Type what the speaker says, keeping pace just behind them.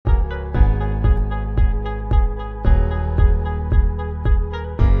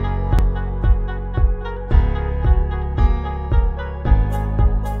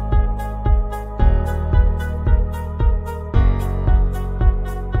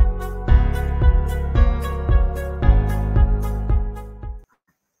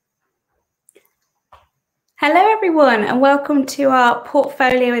everyone, and welcome to our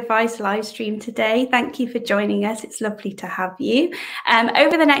Portfolio Advice live stream today. Thank you for joining us. It's lovely to have you.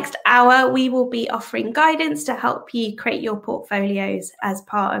 Over the next hour, we will be offering guidance to help you create your portfolios as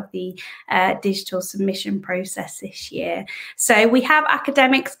part of the digital submission process this year. So we have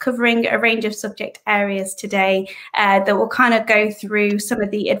academics covering a range of subject areas today that will kind of go through some of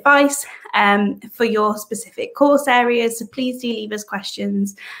the advice for your specific course areas. So please do leave us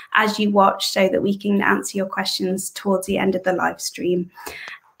questions as you watch so that we can answer your questions towards the end of the live stream.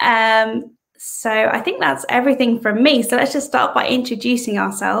 So I think that's everything from me. So let's just start by introducing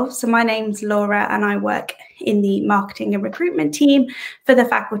ourselves. So my name's Laura and I work in the marketing and recruitment team for the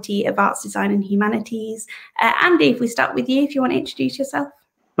Faculty of Arts, Design and Humanities. Andy, if we start with you, if you want to introduce yourself.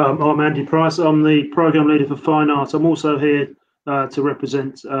 I'm Andy Price. I'm the Programme Leader for Fine Arts. I'm also here to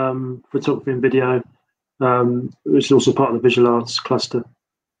represent photography and video, which is also part of the visual arts cluster.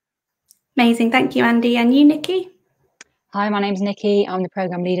 Amazing, thank you, Andy. And you, Nikki? Hi, my name's Nikki. I'm the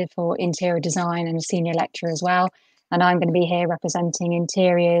Programme Leader for Interior Design and a Senior Lecturer as well. And I'm going to be here representing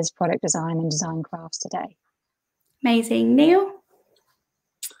interiors, product design and design crafts today. Amazing. Neil?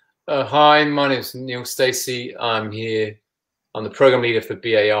 Hi, my name's Neil Stacey. I'm the Programme Leader for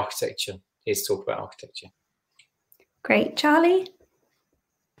BA Architecture, here to talk about architecture. Great. Charlie?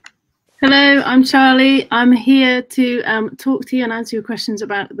 Hello, I'm Charlie. I'm here to talk to you and answer your questions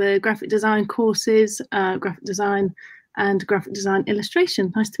about the graphic design courses, graphic design and graphic design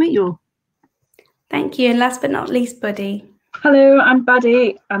illustration. Nice to meet you all. Thank you. And last but not least, Buddy. Hello, I'm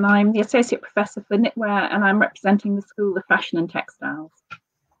Buddy and I'm the Associate Professor for Knitwear and I'm representing the School of Fashion and Textiles.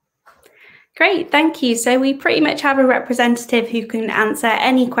 Great, thank you. So we pretty much have a representative who can answer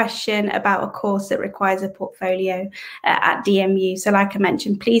any question about a course that requires a portfolio at DMU. So like I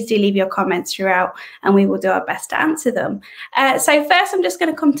mentioned, please do leave your comments throughout and we will do our best to answer them. So first, I'm just going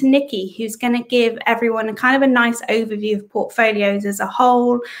to come to Nikki, who's going to give everyone a kind of a nice overview of portfolios as a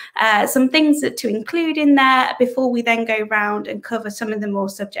whole, some things that to include in there before we then go round and cover some of the more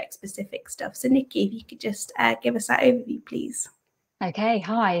subject-specific stuff. So Nikki, if you could just give us that overview, please. Okay,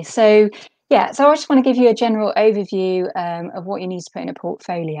 hi. So I just want to give you a general overview of what you need to put in a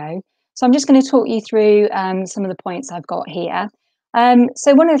portfolio. So I'm just going to talk you through some of the points I've got here.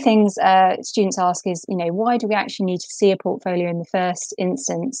 So one of the things students ask is, why do we actually need to see a portfolio in the first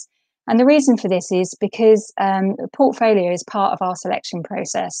instance? And the reason for this is because a portfolio is part of our selection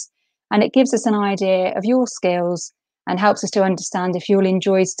process and it gives us an idea of your skills and helps us to understand if you'll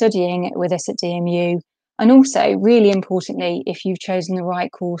enjoy studying with us at DMU. And also, really importantly, if you've chosen the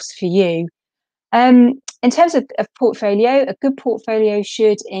right course for you. In terms of portfolio, a good portfolio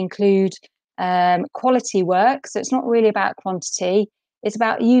should include quality work. So it's not really about quantity. It's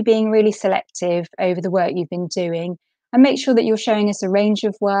about you being really selective over the work you've been doing and make sure that you're showing us a range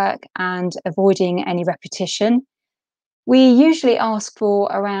of work and avoiding any repetition. We usually ask for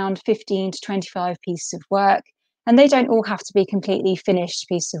around 15 to 25 pieces of work. And they don't all have to be completely finished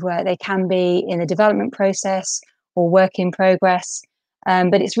pieces of work. They can be in the development process or work in progress.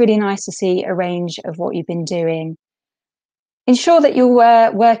 But it's really nice to see a range of what you've been doing. Ensure that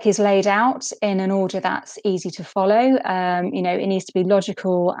your work is laid out in an order that's easy to follow. It needs to be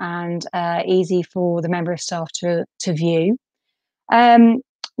logical and easy for the member of staff to view.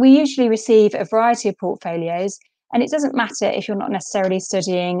 We usually receive a variety of portfolios, and it doesn't matter if you're not necessarily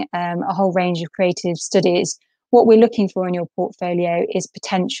studying a whole range of creative studies. What we're looking for in your portfolio is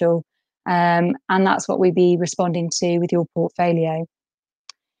potential, and that's what we'll be responding to with your portfolio.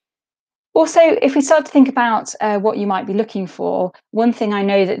 Also, if we start to think about what you might be looking for, one thing I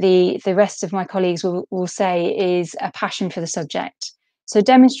know that the rest of my colleagues will say is a passion for the subject. So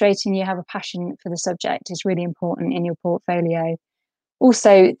demonstrating you have a passion for the subject is really important in your portfolio.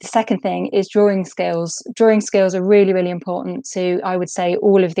 Also, the second thing is drawing skills. Drawing skills are really, really important to, I would say,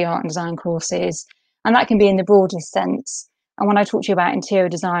 all of the art and design courses. And that can be in the broadest sense. And when I talk to you about interior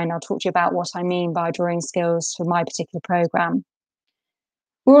design, I'll talk to you about what I mean by drawing skills for my particular programme.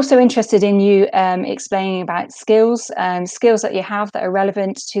 We're also interested in you explaining about skills that you have that are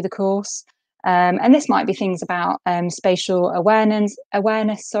relevant to the course. And this might be things about spatial awareness,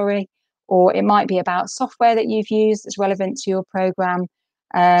 or it might be about software that you've used that's relevant to your programme.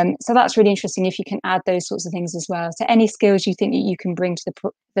 So that's really interesting if you can add those sorts of things as well. So any skills you think that you can bring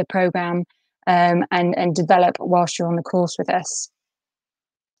to the programme and develop whilst you're on the course with us.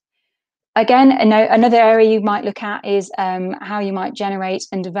 Again, another area you might look at is how you might generate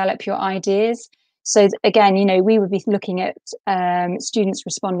and develop your ideas. So again, we would be looking at students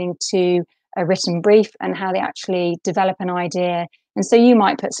responding to a written brief and how they actually develop an idea. And so you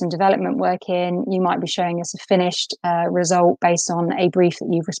might put some development work in, you might be showing us a finished result based on a brief that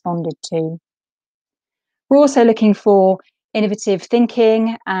you've responded to. We're also looking for innovative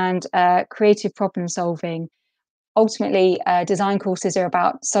thinking and creative problem solving. Ultimately, design courses are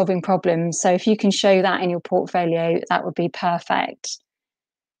about solving problems. So if you can show that in your portfolio, that would be perfect.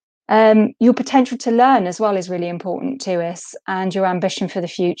 Your potential to learn as well is really important to us, and your ambition for the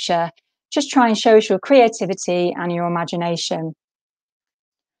future. Just try and show us your creativity and your imagination.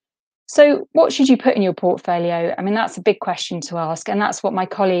 So what should you put in your portfolio? I mean, that's a big question to ask, and that's what my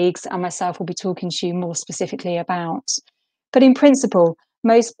colleagues and myself will be talking to you more specifically about. But in principle,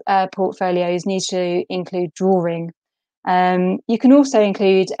 most portfolios need to include drawing. You can also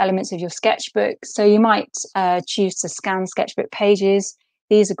include elements of your sketchbook. So you might choose to scan sketchbook pages.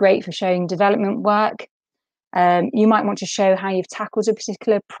 These are great for showing development work. You might want to show how you've tackled a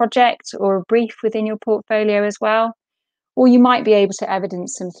particular project or a brief within your portfolio as well. Or you might be able to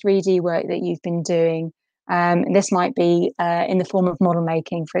evidence some 3D work that you've been doing. And this might be in the form of model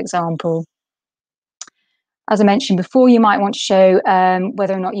making, for example. As I mentioned before, you might want to show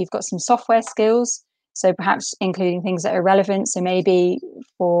whether or not you've got some software skills. So perhaps including things that are relevant. So maybe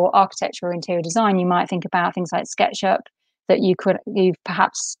for architecture or interior design, you might think about things like SketchUp that you've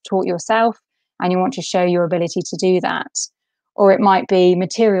perhaps taught yourself, and you want to show your ability to do that. Or it might be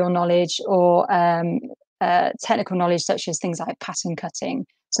material knowledge or technical knowledge, such as things like pattern cutting.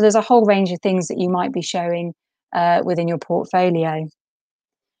 So there's a whole range of things that you might be showing within your portfolio.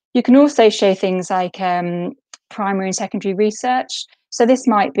 You can also show things like primary and secondary research. So this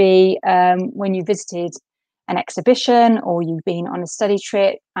might be when you visited an exhibition or you've been on a study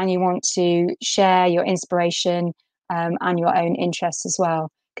trip and you want to share your inspiration and your own interests as well,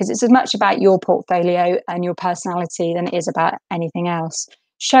 because it's as much about your portfolio and your personality than it is about anything else.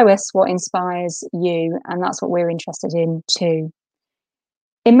 Show us what inspires you, and that's what we're interested in too.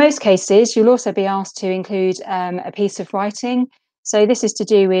 In most cases, you'll also be asked to include a piece of writing. So this is to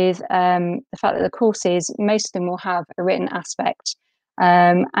do with the fact that the courses, most of them will have a written aspect,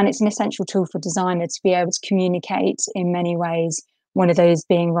 and it's an essential tool for designer to be able to communicate in many ways, one of those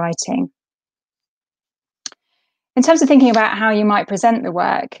being writing. In terms of thinking about how you might present the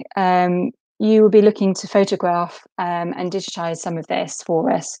work, you will be looking to photograph and digitize some of this for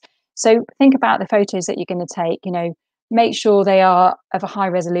us. So think about the photos that you're going to take, make sure they are of a high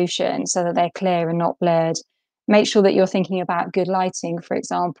resolution so that they're clear and not blurred. Make sure that you're thinking about good lighting, for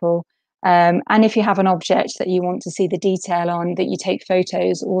example. And if you have an object that you want to see the detail on, that you take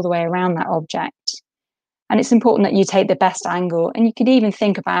photos all the way around that object. And it's important that you take the best angle. And you could even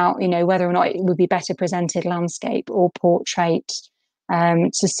think about, whether or not it would be better presented landscape or portrait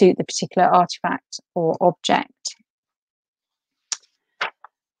to suit the particular artifact or object.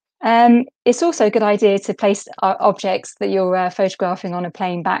 It's also a good idea to place objects that you're photographing on a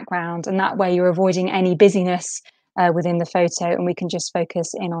plain background, and that way you're avoiding any busyness within the photo, and we can just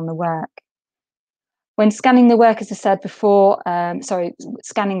focus in on the work. When scanning the work, as I said before,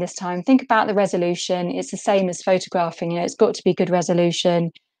 scanning this time, think about the resolution. It's the same as photographing. It's got to be good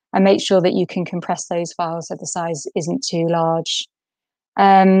resolution, and make sure that you can compress those files so the size isn't too large.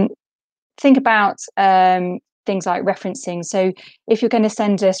 Think about things like referencing. So if you're going to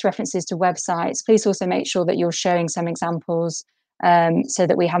send us references to websites, please also make sure that you're showing some examples so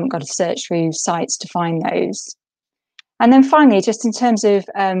that we haven't got to search through sites to find those. And then finally, just in terms of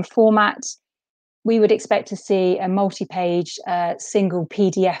format, we would expect to see a multi-page single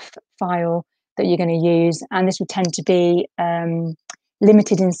PDF file that you're going to use. And this would tend to be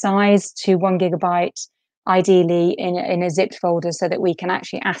limited in size to 1 gigabyte, ideally in a zipped folder so that we can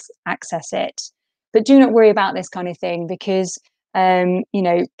actually access it. But do not worry about this kind of thing, because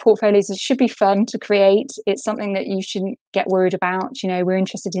portfolios should be fun to create. It's something that you shouldn't get worried about. We're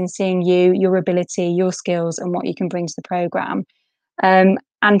interested in seeing you, your ability, your skills, and what you can bring to the programme.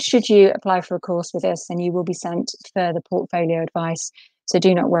 And should you apply for a course with us, then you will be sent further portfolio advice. So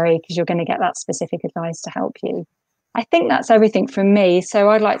do not worry, because you're going to get that specific advice to help you. I think that's everything from me. So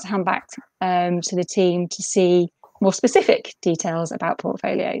I'd like to hand back to the team to see more specific details about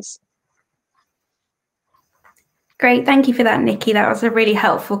portfolios. Great, thank you for that, Nikki. That was a really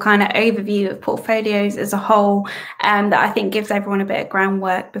helpful kind of overview of portfolios as a whole that I think gives everyone a bit of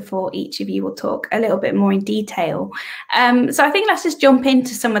groundwork before each of you will talk a little bit more in detail. So I think let's just jump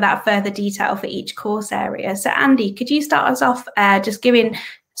into some of that further detail for each course area. So Andy, could you start us off just giving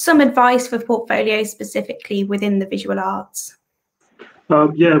some advice for portfolios specifically within the visual arts?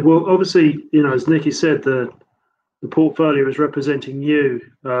 Yeah, well, obviously, as Nikki said, the portfolio is representing you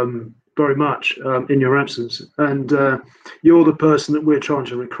very much in your absence, and you're the person that we're trying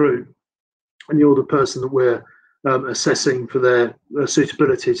to recruit, and you're the person that we're assessing for their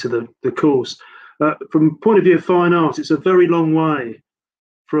suitability to the course. From the point of view of fine art, it's a very long way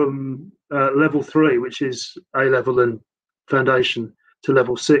from level 3, which is A level and foundation, to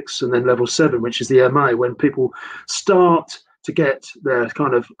level 6 and then level 7, which is the MA, when people start to get their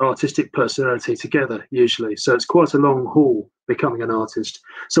kind of artistic personality together usually. So it's quite a long haul becoming an artist.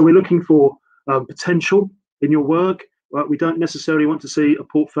 So we're looking for potential in your work. We don't necessarily want to see a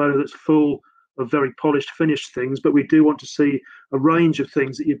portfolio that's full of very polished, finished things, but we do want to see a range of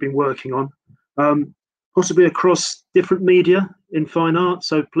things that you've been working on, possibly across different media in fine art.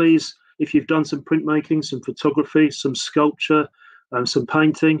 So please, if you've done some printmaking, some photography, some sculpture, some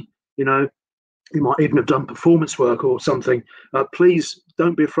painting, you know, you might even have done performance work or something, please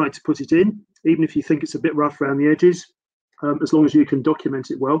don't be afraid to put it in, even if you think it's a bit rough around the edges, as long as you can document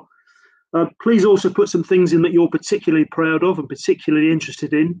it well. Please also put some things in that you're particularly proud of and particularly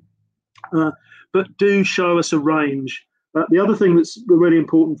interested in, but do show us a range. The other thing that's really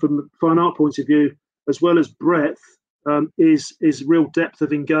important from the fine art point of view, as well as breadth, is real depth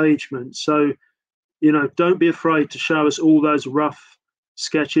of engagement. So, you know, don't be afraid to show us all those rough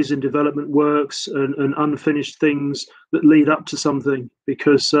sketches and development works and unfinished things that lead up to something,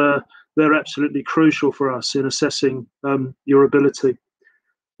 because they're absolutely crucial for us in assessing your ability.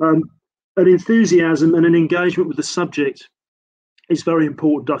 An enthusiasm and an engagement with the subject is very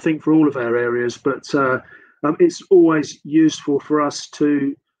important, I think, for all of our areas, but it's always useful for us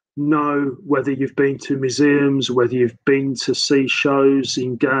to know whether you've been to museums, whether you've been to see shows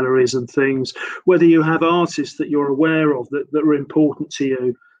in galleries and things, whether you have artists that you're aware of that are important to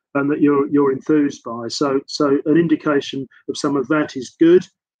you and that you're enthused by. So an indication of some of that is good.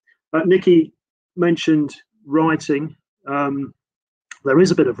 Nikki mentioned writing. There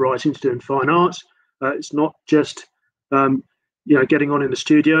is a bit of writing to do in fine art. It's not just you know, getting on in the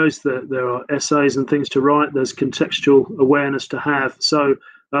studios. There are essays and things to write. There's contextual awareness to have. So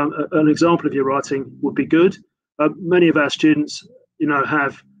an example of your writing would be good. Many of our students, you know,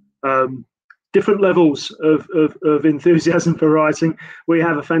 have different levels of enthusiasm for writing. We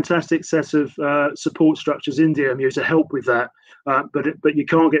have a fantastic set of support structures in DMU to help with that, but you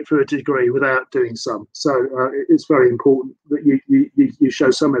can't get through a degree without doing some. So it's very important that you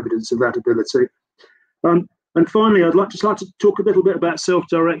show some evidence of that ability. And finally, I'd like to talk a little bit about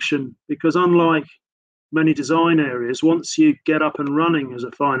self-direction, because unlike many design areas, once you get up and running as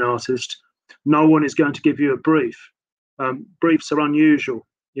a fine artist, no one is going to give you a brief. Briefs are unusual.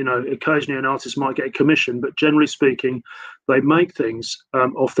 You know, occasionally an artist might get a commission, but generally speaking, they make things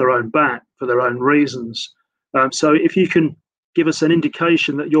off their own bat for their own reasons. So if you can give us an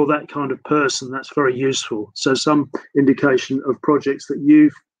indication that you're that kind of person, that's very useful. So some indication of projects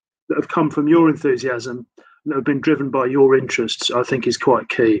that have come from your enthusiasm, that have been driven by your interests, I think is quite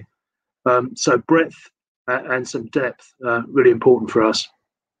key. So breadth and some depth, really important for us.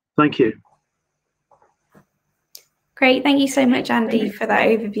 Thank you. Great, thank you so much, Andy, for that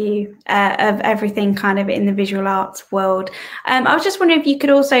overview of everything kind of in the visual arts world. I was just wondering if you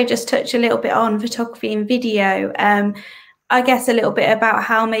could also just touch a little bit on photography and video. I guess a little bit about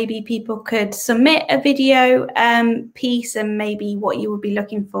how maybe people could submit a video piece, and maybe what you would be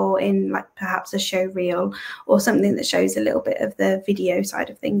looking for in, like, perhaps a show reel or something that shows a little bit of the video side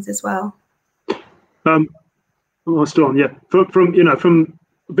of things as well. Well, still on, yeah. From you know, from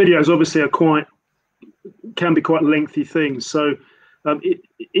videos obviously can be quite lengthy things. So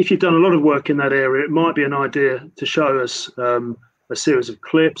if you've done a lot of work in that area, it might be an idea to show us a series of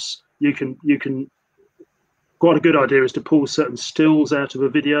clips. You can. Quite a good idea is to pull certain stills out of a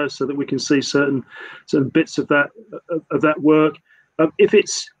video so that we can see certain bits of that work. If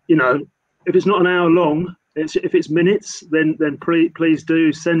it's not an hour long, if it's minutes, then please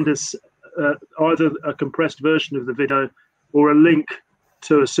do send us either a compressed version of the video or a link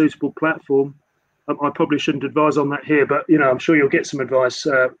to a suitable platform. I probably shouldn't advise on that here, but you know, I'm sure you'll get some advice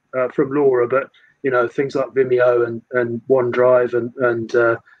from Laura. But you know, things like Vimeo and OneDrive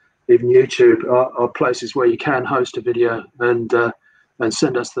and even YouTube are places where you can host a video and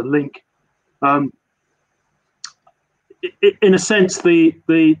send us the link. In a sense,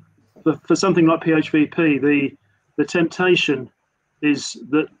 for something like PHVP, the temptation is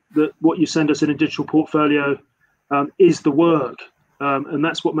that what you send us in a digital portfolio is the work, and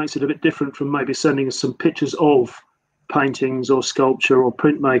that's what makes it a bit different from maybe sending us some pictures of paintings or sculpture or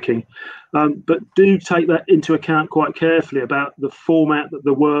printmaking. But do take that into account quite carefully about the format that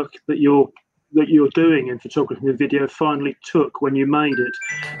the work that you're doing in photography and video finally took when you made it.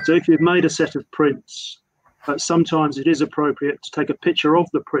 So if you've made a set of prints, sometimes it is appropriate to take a picture of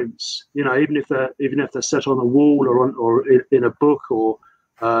the prints, you know, even if they're set on a wall or in a book or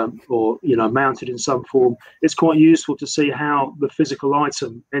you know, mounted in some form. It's quite useful to see how the physical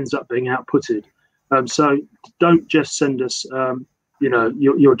item ends up being outputted. So don't just send us you know,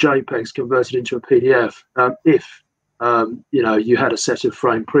 your JPEGs converted into a PDF. If you know, you had a set of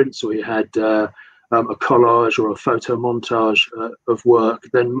frame prints, or you had a collage or a photo montage of work,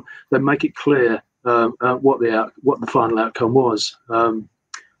 then make it clear what the final outcome was.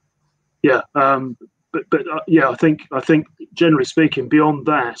 Yeah, yeah, I think generally speaking, beyond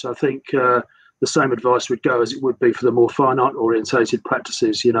that, I think the same advice would go as it would be for the more fine art orientated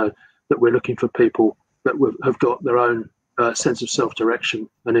practices. You know, that we're looking for people that have got their own sense of self-direction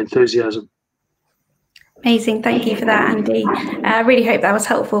and enthusiasm. Amazing, thank you for that, Andy. I really hope that was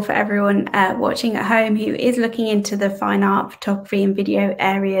helpful for everyone watching at home who is looking into the fine art, photography and video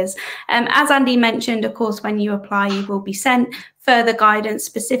areas. As Andy mentioned, of course, when you apply, you will be sent further guidance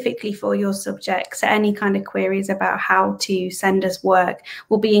specifically for your subject. So any kind of queries about how to send us work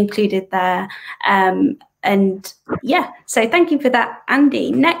will be included there. And yeah, so thank you for that,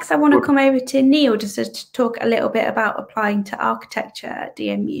 Andy. Next, I want to come over to Neil just to talk a little bit about applying to architecture at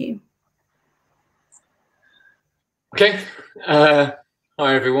DMU. Okay, hi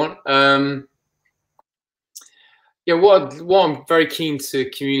everyone. Yeah, what I'm very keen to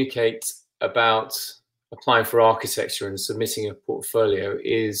communicate about applying for architecture and submitting a portfolio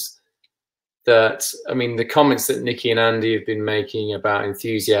is that, I mean, the comments that Nikki and Andy have been making about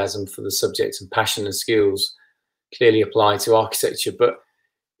enthusiasm for the subject and passion and skills clearly apply to architecture, but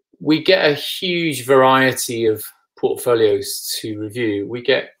we get a huge variety of portfolios to review. We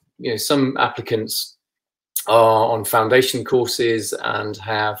get, you know, some applicants are on foundation courses and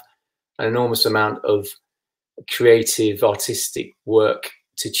have an enormous amount of creative, artistic work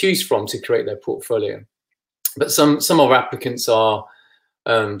to choose from to create their portfolio. But some of our applicants are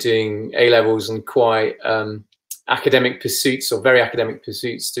doing A-levels and quite academic pursuits, or very academic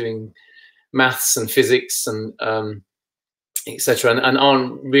pursuits, doing maths and physics and etc., and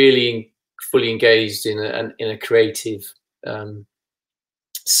aren't really fully engaged in a creative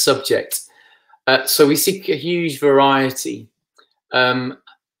subject. So we seek a huge variety, and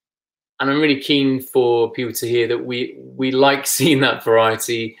I'm really keen for people to hear that we like seeing that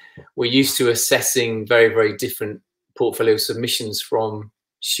variety. We're used to assessing very, very different portfolio submissions from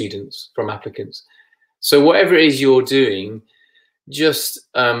students, from applicants. So whatever it is you're doing, just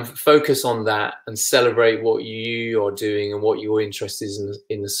focus on that and celebrate what you are doing and what your interest is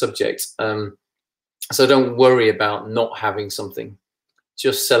in the subject. So don't worry about not having something.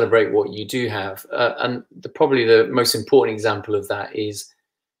 Just celebrate what you do have. And probably the most important example of that is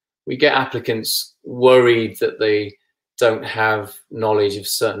we get applicants worried that they don't have knowledge of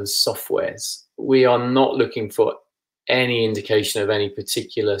certain softwares. We are not looking for any indication of any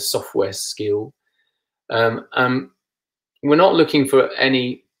particular software skill. We're not looking for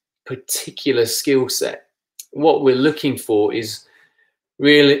any particular skill set. What we're looking for is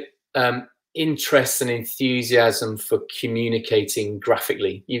really interest and enthusiasm for communicating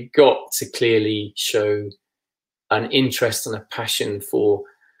graphically. You've got to clearly show an interest and a passion for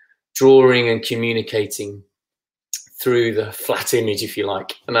drawing and communicating through the flat image, if you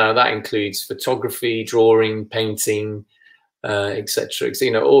like. Now that includes photography, drawing, painting, etc.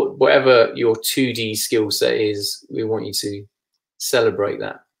 You know, or whatever your 2D skill set is, we want you to celebrate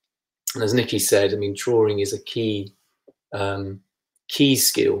that. And as Nikki said, I mean, drawing is a key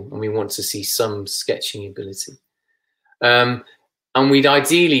skill, and we want to see some sketching ability. And we'd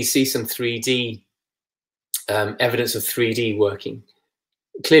ideally see some 3D evidence of 3D working.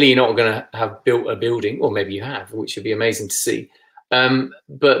 Clearly, you're not going to have built a building, or maybe you have, which would be amazing to see.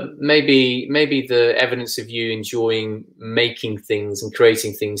 But maybe the evidence of you enjoying making things and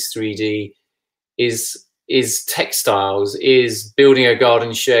creating things 3D is textiles, is building a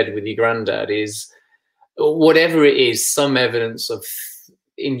garden shed with your granddad, is whatever it is, some evidence of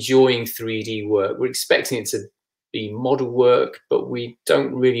enjoying 3D work. We're expecting it to be model work, but we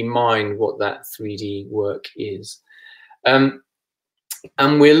don't really mind what that 3D work is.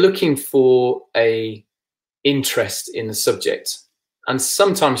 And we're looking for a interest in the subject. And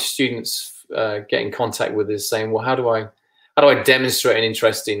sometimes students get in contact with us saying, well, how do I demonstrate an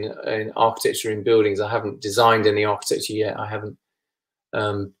interest in architecture in buildings? I haven't designed any architecture yet. I haven't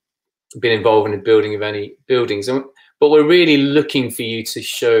been involved in the building of any buildings. But we're really looking for you to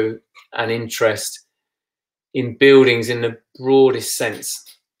show an interest in buildings in the broadest sense.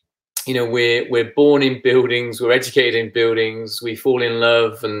 You know, we're born in buildings, we're educated in buildings, we fall in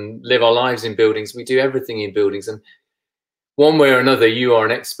love and live our lives in buildings. We do everything in buildings, and one way or another, you are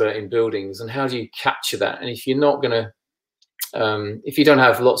an expert in buildings. And how do you capture that? And if you're not going to, if you don't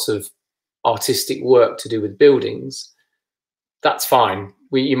have lots of artistic work to do with buildings, that's fine.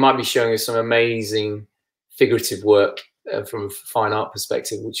 You might be showing us some amazing figurative work from a fine art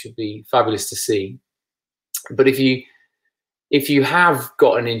perspective, which would be fabulous to see. But if you if you have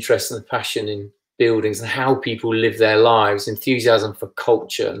got an interest and a passion in buildings and how people live their lives, enthusiasm for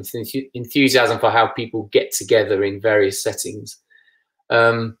culture, and enthusiasm for how people get together in various settings,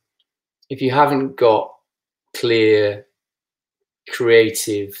 if you haven't got clear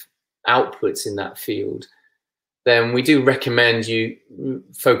creative outputs in that field, then we do recommend you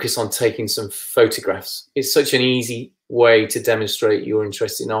focus on taking some photographs. It's such an easy way to demonstrate your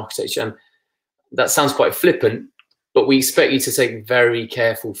interest in architecture. And that sounds quite flippant, but we expect you to take very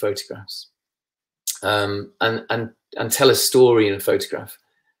careful photographs and tell a story in a photograph.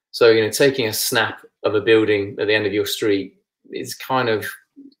 So, you know, taking a snap of a building at the end of your street is kind of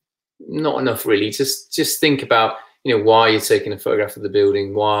not enough, really. Just think about, you know, why you're taking a photograph of the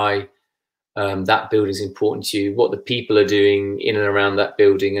building, why that building is important to you, what the people are doing in and around that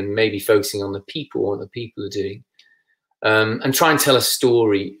building, and maybe focusing on the people, what the people are doing, and try and tell a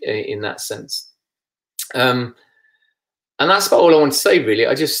story in that sense. And that's about all I want to say, really.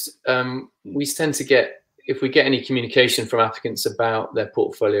 I just, we tend to get, if we get any communication from applicants about their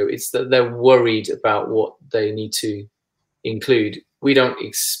portfolio, it's that they're worried about what they need to include. We don't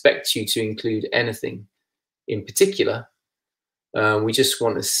expect you to include anything in particular. We just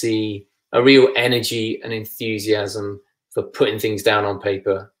want to see a real energy and enthusiasm for putting things down on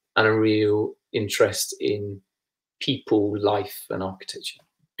paper, and a real interest in people, life, and architecture.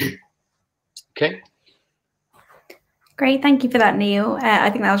 Okay. Great, thank you for that, Neil.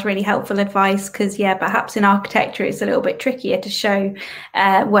 I think that was really helpful advice, because, yeah, perhaps in architecture it's a little bit trickier to show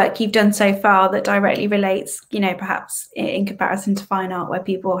work you've done so far that directly relates, you know, perhaps in comparison to fine art where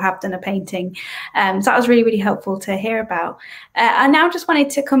people have done a painting. So that was really, really helpful to hear about. I now just wanted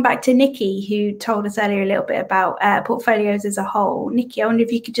to come back to Nikki, who told us earlier a little bit about portfolios as a whole. Nikki, I wonder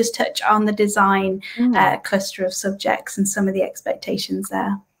if you could just touch on the design cluster of subjects and some of the expectations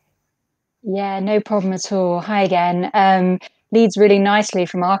there. Yeah, no problem at all. Hi again. Leads really nicely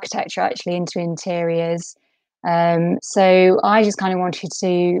from architecture actually into interiors. So I just kind of wanted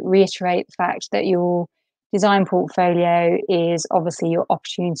to reiterate the fact that your design portfolio is obviously your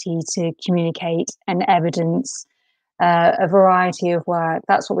opportunity to communicate and evidence a variety of work.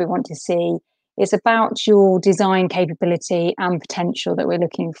 That's what we want to see. It's about your design capability and potential that we're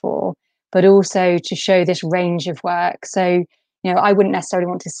looking for, but also to show this range of work. So, you know, I wouldn't necessarily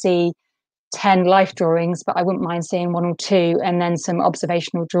want to see 10 life drawings, but I wouldn't mind seeing 1 or 2, and then some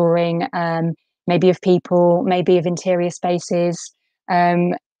observational drawing, maybe of people, maybe of interior spaces.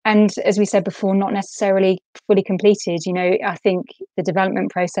 And as we said before, not necessarily fully completed. You know, I think the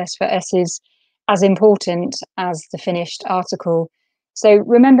development process for us is as important as the finished article. So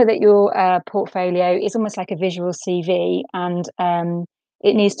remember that your portfolio is almost like a visual CV, and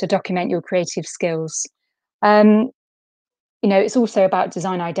it needs to document your creative skills. You know, it's also about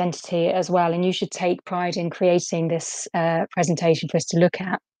design identity as well, and you should take pride in creating this presentation for us to look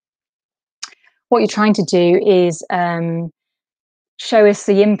at. What you're trying to do is show us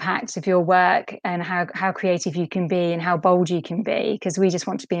the impact of your work and how creative you can be and how bold you can be, because we just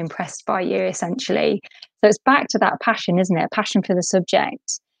want to be impressed by you, essentially. So it's back to that passion, isn't it? Passion for the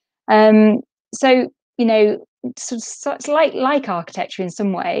subject. So, you know, so it's like architecture in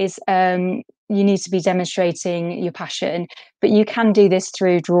some ways. You need to be demonstrating your passion, but you can do this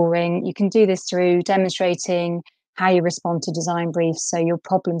through drawing. You can do this through demonstrating how you respond to design briefs, so you're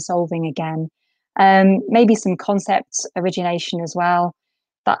problem solving again. Maybe some concept origination as well.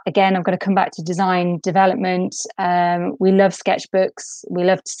 But again, I'm going to come back to design development. We love sketchbooks. We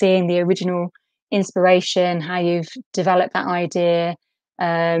love seeing the original inspiration, how you've developed that idea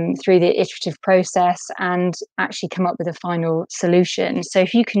through the iterative process and actually come up with a final solution. So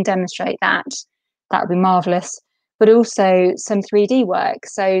if you can demonstrate that, that would be marvelous. But also some 3D work.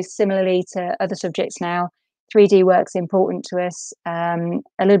 So similarly to other subjects now, 3D work's important to us. A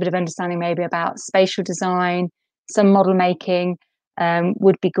little bit of understanding maybe about spatial design, some model making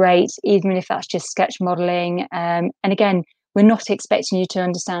would be great, even if that's just sketch modeling. And again, we're not expecting you to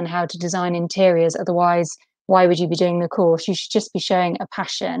understand how to design interiors. Otherwise, why would you be doing the course? You should just be showing a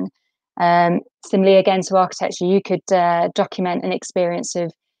passion. Similarly, again, to architecture, you could document an experience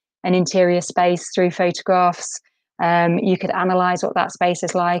of an interior space through photographs. You could analyse what that space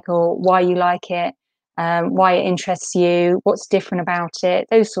is like, or why you like it, why it interests you, what's different about it,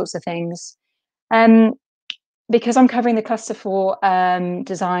 those sorts of things. Because I'm covering the cluster for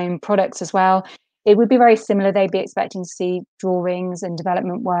design products as well, it would be very similar. They'd be expecting to see drawings and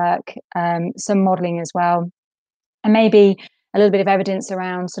development work, some modelling as well, and maybe a little bit of evidence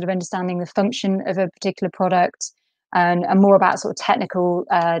around sort of understanding the function of a particular product, and more about sort of technical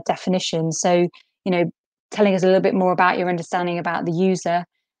definition. So, you know, telling us a little bit more about your understanding about the user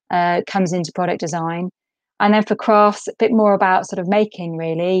comes into product design. And then for crafts, a bit more about sort of making,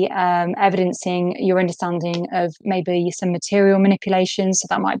 really, evidencing your understanding of maybe some material manipulation. So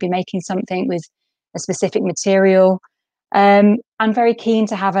that might be making something with a specific material. I'm very keen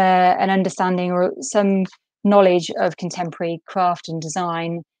to have an understanding or some knowledge of contemporary craft and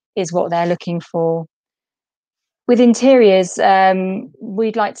design is what they're looking for. With interiors,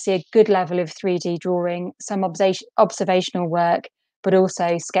 we'd like to see a good level of 3D drawing, some observational work, but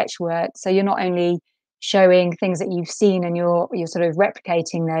also sketch work. So you're not only showing things that you've seen and you're sort of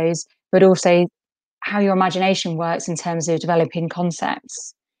replicating those, but also how your imagination works in terms of developing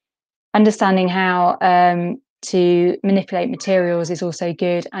concepts. Understanding how to manipulate materials is also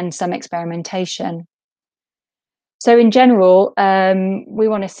good, and some experimentation. So in general, we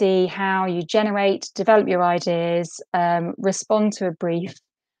want to see how you generate, develop your ideas, respond to a brief,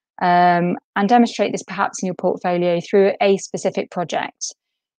 and demonstrate this perhaps in your portfolio through a specific project.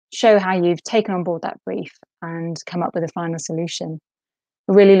 Show how you've taken on board that brief and come up with a final solution.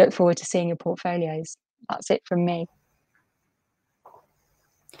 We really look forward to seeing your portfolios. That's it from me.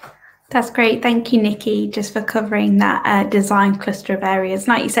 That's great. Thank you, Nikki, just for covering that design cluster of areas.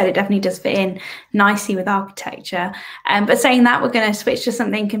 Like you said, it definitely does fit in nicely with architecture. But saying that, we're going to switch to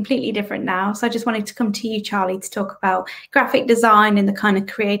something completely different now. So I just wanted to come to you, Charlie, to talk about graphic design and the kind of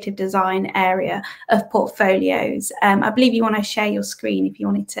creative design area of portfolios. I believe you want to share your screen if you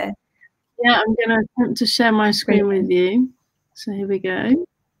wanted to. Yeah, I'm going to attempt to share my screen with you. So here we go.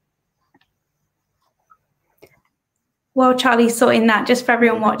 While Charlie's sorting that, just for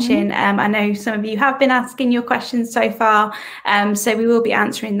everyone watching, I know some of you have been asking your questions so far, so we will be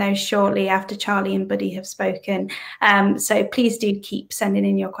answering those shortly after Charlie and Buddy have spoken. So please do keep sending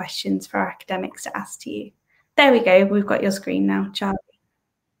in your questions for our academics to ask to you. There we go. We've got your screen now, Charlie.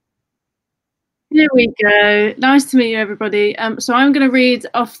 Here we go. Nice to meet you, everybody. So I'm going to read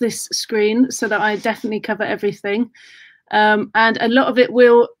off this screen so that I definitely cover everything. And a lot of it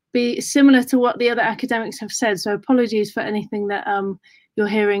will be similar to what the other academics have said. So apologies for anything that you're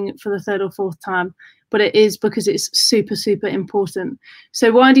hearing for the third or fourth time, but it is because it's super, super important.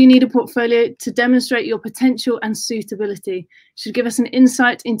 So why do you need a portfolio? To demonstrate your potential and suitability. It should give us an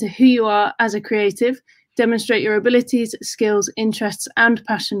insight into who you are as a creative, demonstrate your abilities, skills, interests, and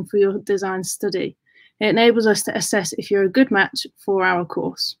passion for your design study. It enables us to assess if you're a good match for our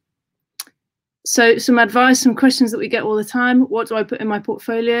course. So some advice, some questions that we get all the time. What do I put in my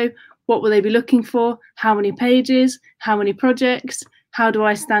portfolio? What will they be looking for? How many pages? How many projects? How do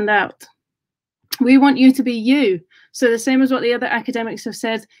I stand out? We want you to be you. So the same as what the other academics have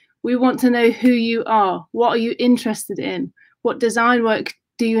said, we want to know who you are. What are you interested in? What design work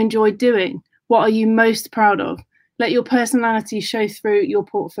do you enjoy doing? What are you most proud of? Let your personality show through your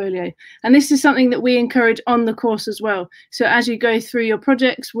portfolio. And this is something that we encourage on the course as well. So as you go through your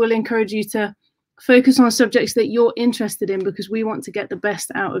projects, we'll encourage you to focus on subjects that you're interested in, because we want to get the best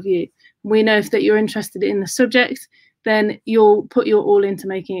out of you. We know if that you're interested in the subject, then you'll put your all into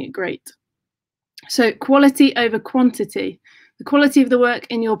making it great. So quality over quantity. The quality of the work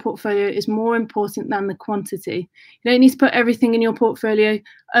in your portfolio is more important than the quantity. You don't need to put everything in your portfolio,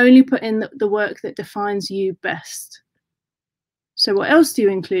 only put in the work that defines you best. So what else do you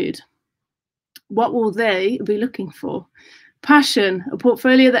include? What will they be looking for? Passion, a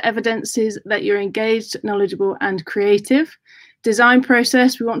portfolio that evidences that you're engaged, knowledgeable, and creative. Design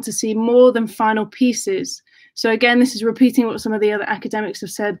process, we want to see more than final pieces. So again, this is repeating what some of the other academics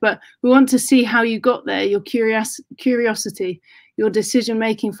have said, but we want to see how you got there, your curiosity, your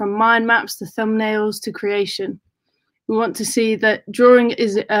decision-making from mind maps to thumbnails to creation. We want to see that drawing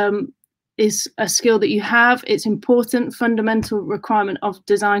is a skill that you have. It's important, fundamental requirement of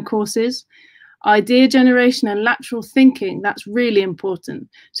design courses. Idea generation and lateral thinking, that's really important.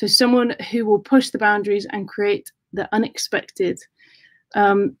 So someone who will push the boundaries and create the unexpected.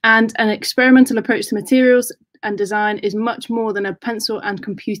 And an experimental approach to materials and design is much more than a pencil and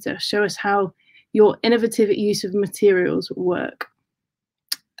computer. Show us how your innovative use of materials work.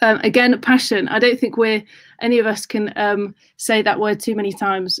 Again, passion. I don't think any of us can say that word too many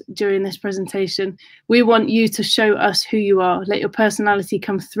times during this presentation. We want you to show us who you are. Let your personality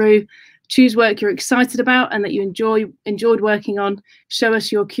come through. Choose work you're excited about and that you enjoyed working on. Show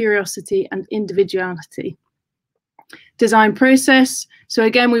us your curiosity and individuality. Design process. So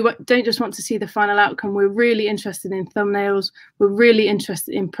again, we don't just want to see the final outcome. We're really interested in thumbnails. We're really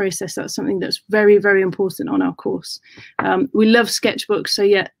interested in process. That's something that's very, very important on our course. We love sketchbooks. So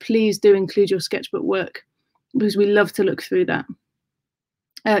yeah, please do include your sketchbook work, because we love to look through that.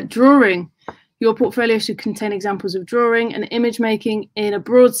 Drawing. Your portfolio should contain examples of drawing and image making in a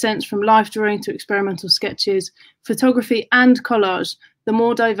broad sense, from life drawing to experimental sketches, photography and collage. The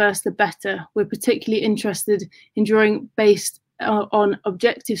more diverse, the better. We're particularly interested in drawing based on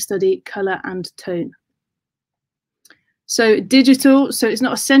objective study, colour and tone. So digital, so it's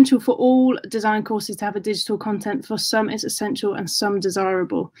not essential for all design courses to have a digital content. For some it's essential and some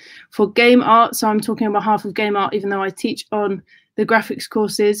desirable. For game art, so I'm talking on behalf of game art, even though I teach on the graphics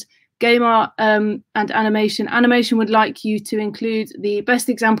courses, game art and animation would like you to include the best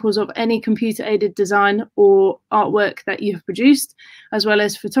examples of any computer aided design or artwork that you have produced, as well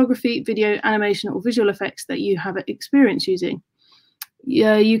as photography, video, animation or visual effects that you have experience using.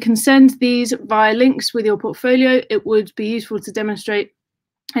 You can send these via links with your portfolio. It would be useful to demonstrate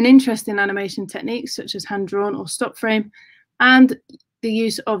an interest in animation techniques such as hand-drawn or stop frame, and the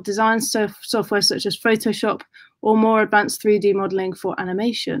use of design software such as Photoshop or more advanced 3D modeling for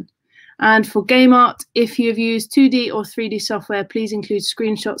animation. And for game art, if you have used 2D or 3D software, please include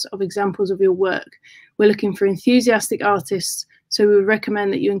screenshots of examples of your work. We're looking for enthusiastic artists, so we would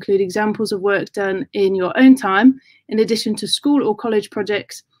recommend that you include examples of work done in your own time, in addition to school or college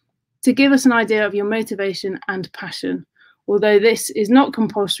projects, to give us an idea of your motivation and passion. Although this is not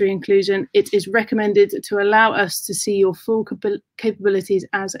compulsory inclusion, it is recommended to allow us to see your full capabilities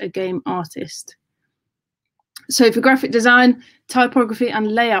as a game artist. So for graphic design, typography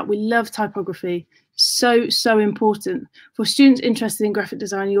and layout, we love typography. So important. For students interested in graphic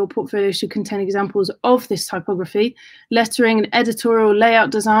design, your portfolio should contain examples of this typography, lettering and editorial layout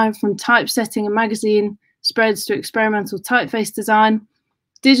design, from typesetting and magazine spreads to experimental typeface design,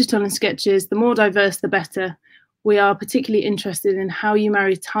 digital and sketches. The more diverse, the better. We are particularly interested in how you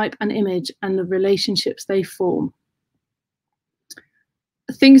marry type and image and the relationships they form.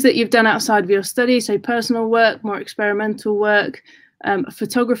 Things that you've done outside of your study, so personal work, more experimental work,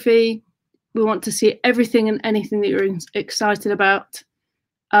 photography. We want to see everything and anything that you're excited about.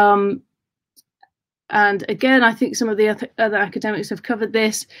 And again, I think some of the other academics have covered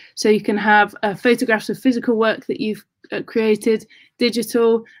this. So you can have photographs of physical work that you've created,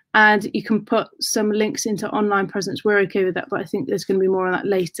 digital, and you can put some links into online presence. We're okay with that, but I think there's going to be more on that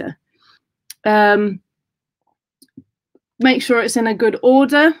later. Make sure it's in a good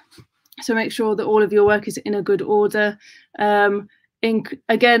order. So make sure that all of your work is in a good order.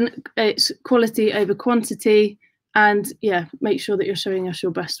 Again, it's quality over quantity, and yeah, make sure that you're showing us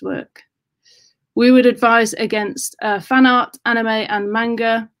your best work. We would advise against fan art, anime and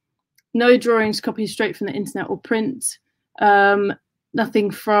manga, no drawings copied straight from the internet or print,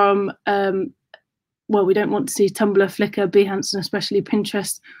 nothing from, well, we don't want to see Tumblr, Flickr, Behance, and especially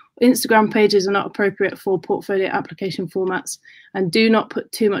Pinterest. Instagram pages are not appropriate for portfolio application formats, and do not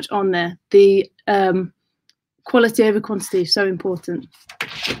put too much on there. The quality over quantity is so important.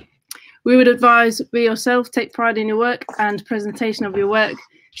 We would advise be yourself, take pride in your work and presentation of your work.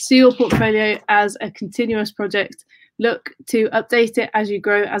 See your portfolio as a continuous project. Look to update it as you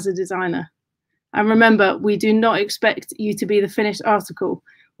grow as a designer. And remember, we do not expect you to be the finished article.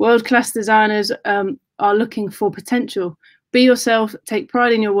 World-class designers are looking for potential. Be yourself, take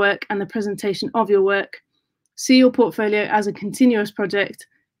pride in your work and the presentation of your work. See your portfolio as a continuous project.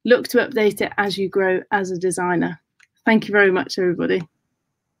 Look to update it as you grow as a designer. Thank you very much, everybody.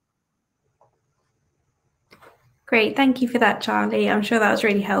 Great, thank you for that, Charlie. I'm sure that was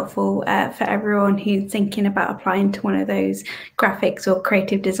really helpful for everyone who's thinking about applying to one of those graphics or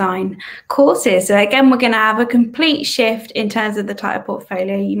creative design courses. So again, we're going to have a complete shift in terms of the type of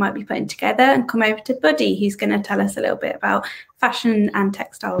portfolio you might be putting together, and come over to Buddy, who's going to tell us a little bit about fashion and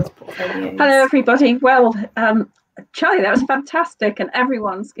textiles portfolios. Hello, everybody. Well, Charlie, that was fantastic, and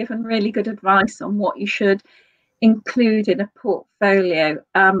everyone's given really good advice on what you should include in a portfolio.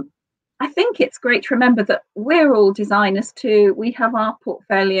 I think it's great to remember that we're all designers too. We have our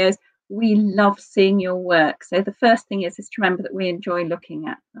portfolios. We love seeing your work. So the first thing is to remember that we enjoy looking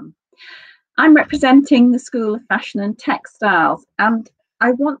at them. I'm representing the School of Fashion and Textiles, and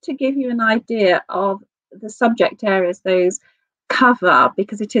I want to give you an idea of the subject areas those cover,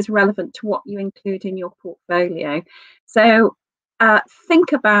 because it is relevant to what you include in your portfolio. So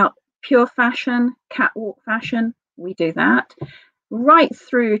think about pure fashion, catwalk fashion, we do that, right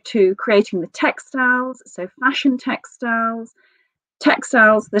through to creating the textiles, so fashion textiles,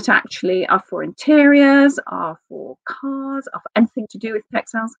 textiles that actually are for interiors, are for cars, are for anything to do with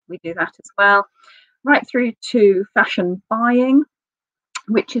textiles, we do that as well, right through to fashion buying,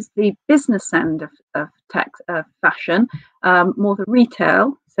 which is the business end of fashion, more the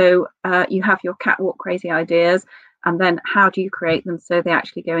retail. So you have your catwalk crazy ideas, and then how do you create them so they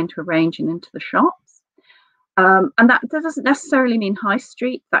actually go into a range and into the shops? And that doesn't necessarily mean high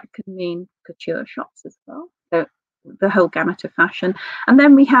street, that could mean couture shops as well. So the whole gamut of fashion. And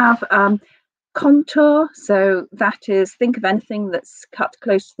then we have Contour, so that is, think of anything that's cut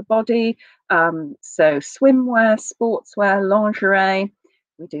close to the body, so swimwear, sportswear, lingerie,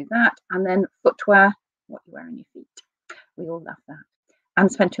 we do that. And then footwear, what you wear on your feet, we all love that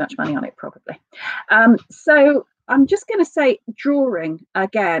and spend too much money on it probably. So I'm just going to say drawing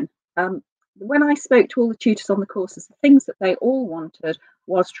again. When I spoke to all the tutors on the courses, the things that they all wanted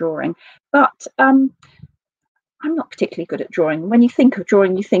was drawing, but I'm not particularly good at drawing. When you think of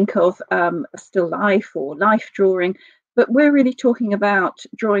drawing, you think of a still life or life drawing, but we're really talking about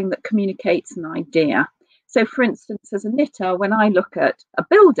drawing that communicates an idea. So for instance, as a knitter, when I look at a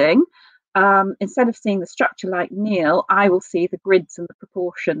building, instead of seeing the structure like Neil, I will see the grids and the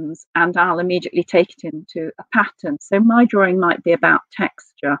proportions, and I'll immediately take it into a pattern. So my drawing might be about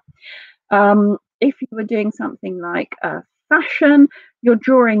texture. If you were doing something like fashion, your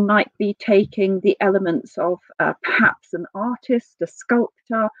drawing might be taking the elements of perhaps an artist, a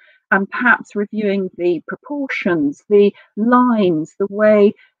sculptor, and perhaps reviewing the proportions, the lines, the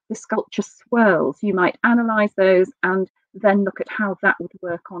way the sculpture swirls. You might analyze those and then look at how that would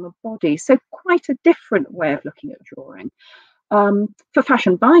work on a body. So quite a different way of looking at drawing. For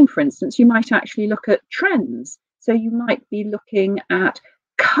fashion buying, for instance, you might actually look at trends. So you might be looking at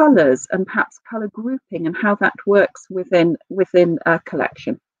colours and perhaps colour grouping and how that works within a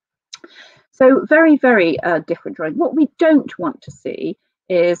collection. So very, very different drawing. What we don't want to see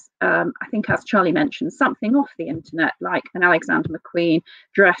is, I think as Charlie mentioned, something off the internet like an Alexander McQueen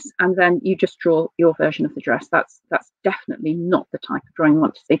dress, and then you just draw your version of the dress. That's definitely not the type of drawing we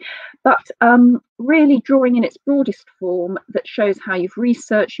want to see. But really drawing in its broadest form that shows how you've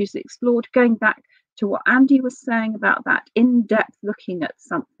researched, you've explored, going back to what Andy was saying about that in-depth looking at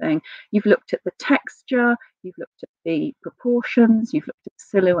something. You've looked at the texture, you've looked at the proportions, you've looked at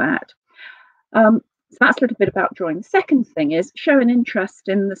the silhouette. So that's a little bit about drawing. The second thing is show an interest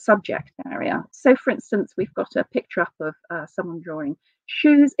in the subject area. So for instance, we've got a picture up of someone drawing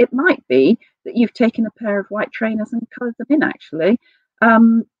shoes. It might be that you've taken a pair of white trainers and coloured them in actually.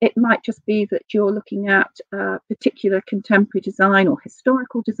 It might just be that you're looking at particular contemporary design or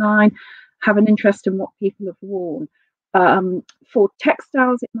historical design, have an interest in what people have worn. For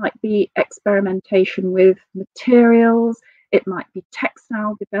textiles, it might be experimentation with materials, it might be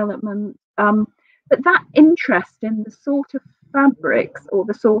textile development, but that interest in the sort of fabrics or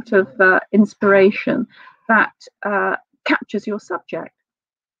the sort of inspiration that captures your subject.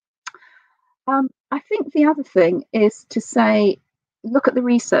 I think the other thing is to say, look at the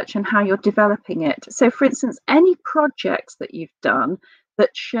research and how you're developing it. So for instance, any projects that you've done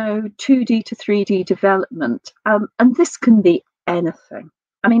that show 2D to 3D development, and this can be anything,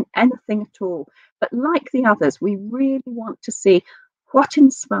 I mean anything at all, but like the others, we really want to see what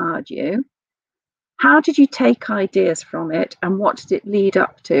inspired you, how did you take ideas from it, and what did it lead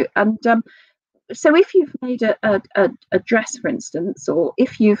up to. And so if you've made a dress, for instance, or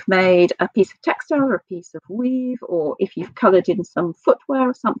if you've made a piece of textile or a piece of weave, or if you've coloured in some footwear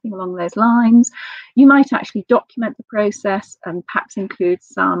or something along those lines, you might actually document the process and perhaps include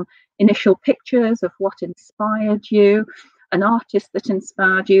some initial pictures of what inspired you, an artist that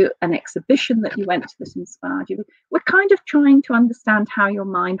inspired you, an exhibition that you went to that inspired you. We're kind of trying to understand how your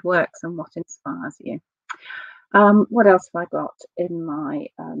mind works and what inspires you. What else have I got in my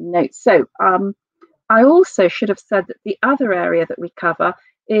notes? So I also should have said that the other area that we cover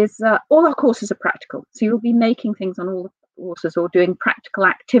is all our courses are practical. So you'll be making things on all the courses or doing practical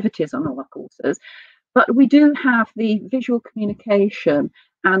activities on all our courses. But we do have the visual communication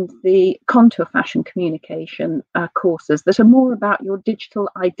and the contour fashion communication courses that are more about your digital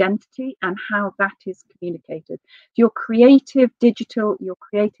identity and how that is communicated. Your creative digital, your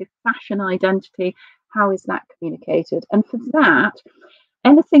creative fashion identity, how is that communicated? And for that,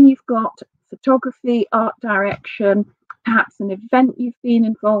 anything you've got, photography, art direction, perhaps an event you've been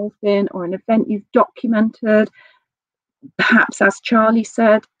involved in or an event you've documented, perhaps, as Charlie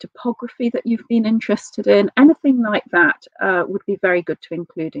said, topography that you've been interested in, anything like that would be very good to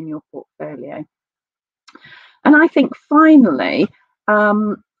include in your portfolio. And I think finally,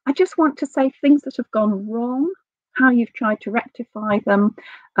 I just want to say things that have gone wrong, how you've tried to rectify them,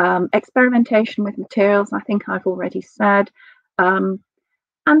 experimentation with materials, I think I've already said,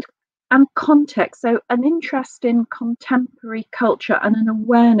 and context, so an interest in contemporary culture and an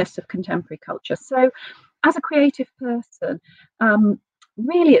awareness of contemporary culture. So as a creative person,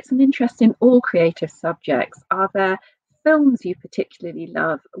 really it's an interest in all creative subjects. Are there films you particularly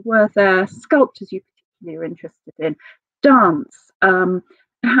love? Were there sculptures you particularly are interested in? Dance?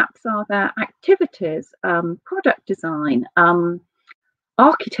 Perhaps are there activities, product design,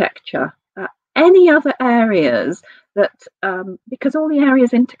 architecture, any other areas that because all the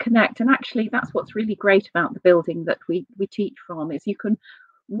areas interconnect, and actually that's what's really great about the building that we teach from, is you can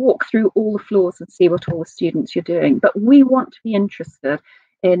walk through all the floors and see what all the students you're doing. But we want to be interested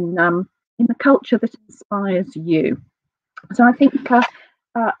in the culture that inspires you. So I think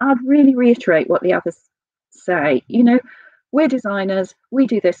I'd really reiterate what the others say. You know, we're designers, we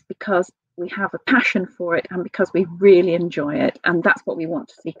do this because we have a passion for it and because we really enjoy it, and that's what we want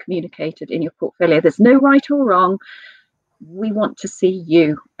to see communicated in your portfolio. There's no right or wrong. We want to see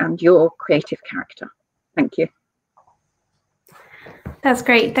you and your creative character. Thank you. That's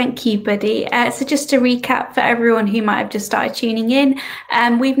great. Thank you, Buddy. So just to recap for everyone who might have just started tuning in,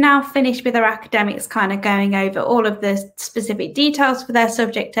 we've now finished with our academics kind of going over all of the specific details for their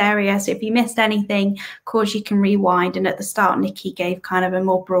subject area. So if you missed anything, of course, you can rewind. And at the start, Nikki gave kind of a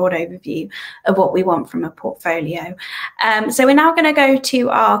more broad overview of what we want from a portfolio. So we're now going to go to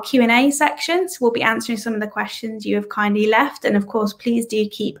our Q&A section. So we'll be answering some of the questions you have kindly left. And of course, please do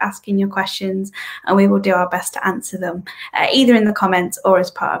keep asking your questions and we will do our best to answer them, either in the comments or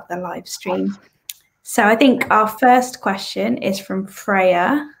as part of the live stream. So I think our first question is from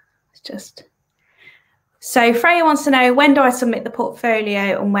Freya. So Freya wants to know, when do I submit the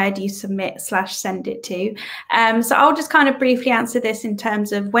portfolio and where do you submit/send it to? So I'll just kind of briefly answer this in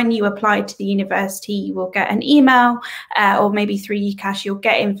terms of when you apply to the university, you will get an email or maybe through UCAS, you'll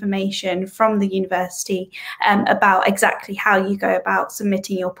get information from the university about exactly how you go about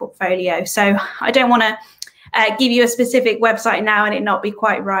submitting your portfolio. So I don't want to give you a specific website now and it not be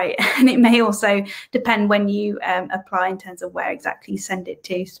quite right. And it may also depend when you apply in terms of where exactly you send it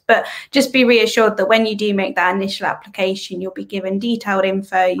to. But just be reassured that when you do make that initial application, you'll be given detailed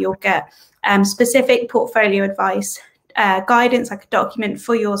info. You'll get specific portfolio advice, guidance, like a document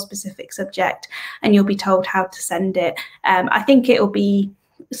for your specific subject, and you'll be told how to send it. I think it will be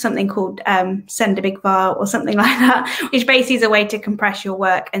something called send a big file or something like that, which basically is a way to compress your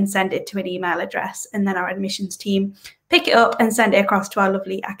work and send it to an email address, and then our admissions team pick it up and send it across to our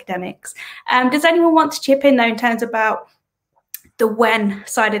lovely academics. Does anyone want to chip in though in terms about the when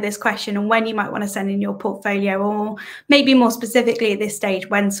side of this question and when you might want to send in your portfolio, or maybe more specifically at this stage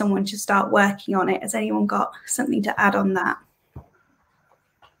when someone should start working on it? Has anyone got something to add on that?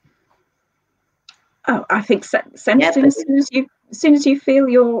 Oh, I think send it in as soon as you feel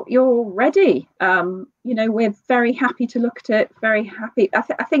you're ready. You know, we're very happy to look at it. Very happy. I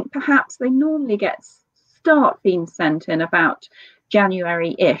think perhaps they normally start being sent in about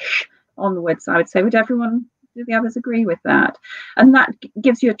January-ish onwards, I would say. Would the others agree with that? And that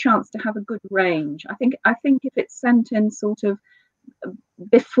gives you a chance to have a good range. I think if it's sent in sort of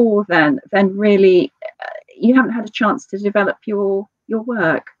before then really you haven't had a chance to develop your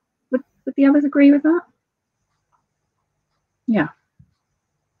work. Would the others agree with that? Yeah.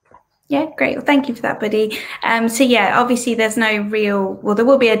 Yeah, great. Well, thank you for that, Buddy. So yeah, obviously there's no real, well, there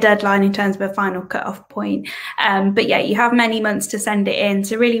will be a deadline in terms of a final cut-off point. But yeah, you have many months to send it in.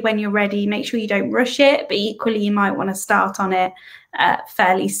 So really when you're ready, make sure you don't rush it, but equally you might want to start on it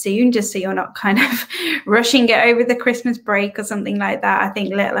fairly soon, just so you're not kind of rushing it over the Christmas break or something like that. I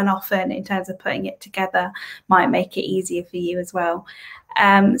think little and often in terms of putting it together might make it easier for you as well.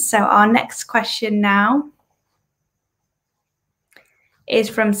 So our next question now is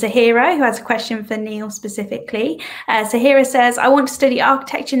from Sahira, who has a question for Neil specifically. Sahira says, I want to study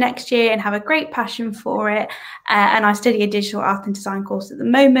architecture next year and have a great passion for it. And I study a digital art and design course at the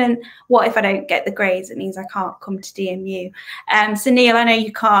moment. What if I don't get the grades? It means I can't come to DMU. So Neil, I know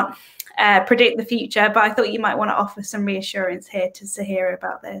you can't predict the future, but I thought you might want to offer some reassurance here to Sahira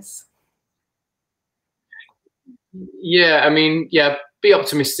about this. Yeah, I mean, yeah, be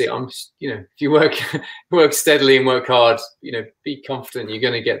optimistic. You know, if you work steadily and work hard, you know, be confident you're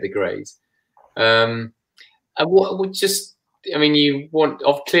going to get the grades. And what would just, I mean,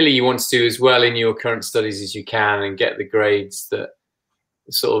 clearly you want to do as well in your current studies as you can and get the grades that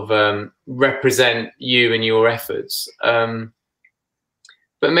sort of represent you and your efforts. But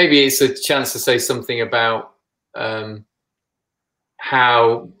maybe it's a chance to say something about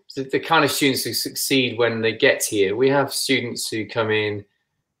how the kind of students who succeed when they get here. We have students who come in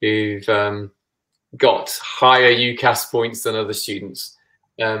who've got higher UCAS points than other students.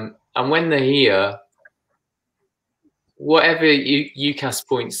 And when they're here, whatever UCAS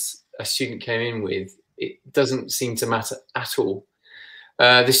points a student came in with, it doesn't seem to matter at all.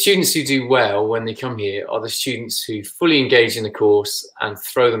 The students who do well when they come here are the students who fully engage in the course and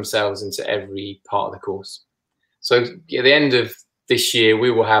throw themselves into every part of the course. So at the end of this year,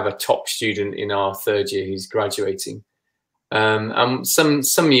 we will have a top student in our third year who's graduating. And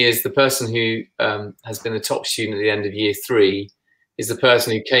some years, the person who has been the top student at the end of year 3 is the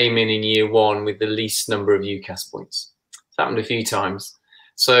person who came in year 1 with the least number of UCAS points. It's happened a few times.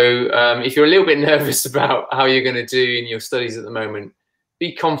 So if you're a little bit nervous about how you're going to do in your studies at the moment,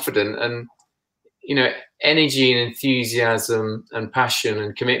 be confident. And, you know, energy and enthusiasm and passion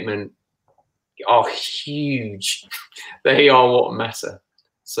and commitment are huge. They are what matter.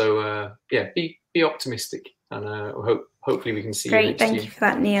 So yeah, be optimistic, and hopefully we can see you next year. Great, thank you for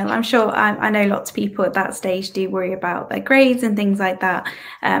that, Neil. I'm sure I know lots of people at that stage do worry about their grades and things like that.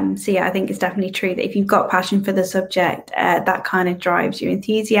 So yeah, I think it's definitely true that if you've got passion for the subject, that kind of drives your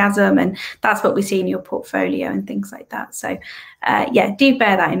enthusiasm, and that's what we see in your portfolio and things like that. So yeah, do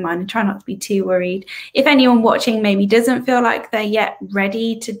bear that in mind and try not to be too worried. If anyone watching maybe doesn't feel like they're yet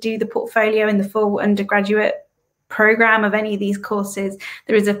ready to do the portfolio in the full undergraduate program of any of these courses,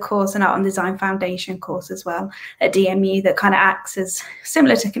 there is of course an Art and Design Foundation course as well at DMU that kind of acts as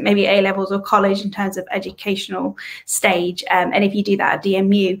similar to maybe A levels or college in terms of educational stage, and if you do that at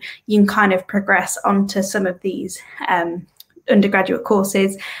DMU, you can kind of progress onto some of these undergraduate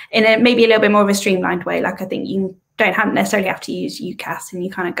courses in a maybe a little bit more of a streamlined way. Like I think you don't necessarily have to use UCAS, and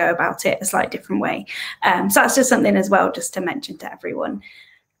you kind of go about it a slightly different way. So that's just something as well just to mention to everyone.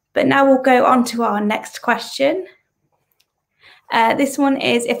 But now we'll go on to our next question. This one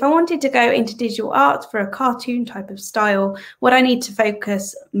is, if I wanted to go into digital art for a cartoon type of style, would I need to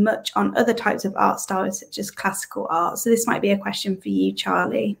focus much on other types of art styles such as classical art? So this might be a question for you,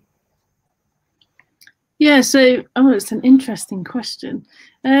 Charlie. Yeah, so it's an interesting question.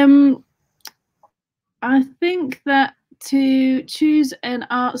 I think that to choose an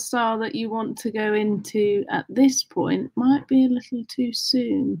art style that you want to go into at this point might be a little too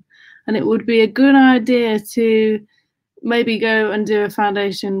soon, and it would be a good idea to maybe go and do a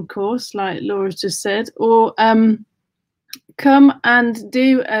foundation course like Laura's just said, or come and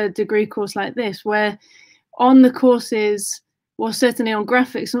do a degree course like this, where on the courses, well, certainly on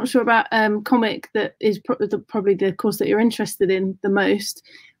graphics, I'm not sure about comic, that is probably the course that you're interested in the most,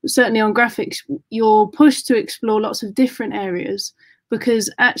 but certainly on graphics, you're pushed to explore lots of different areas, because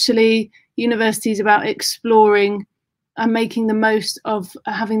actually university is about exploring and making the most of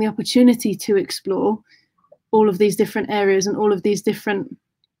having the opportunity to explore all of these different areas and all of these different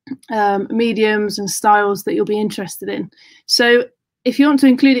mediums and styles that you'll be interested in. So if you want to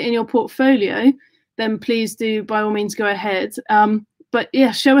include it in your portfolio, then please do by all means go ahead. But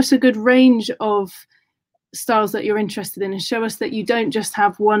yeah, show us a good range of styles that you're interested in, and show us that you don't just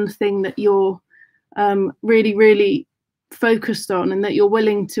have one thing that you're really, really focused on, and that you're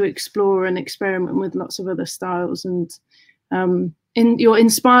willing to explore and experiment with lots of other styles, and you're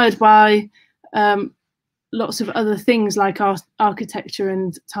inspired by lots of other things like architecture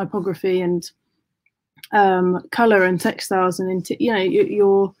and typography and color and textiles, and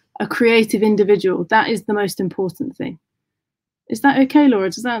you're a creative individual. That is the most important thing. Is that okay, Laura?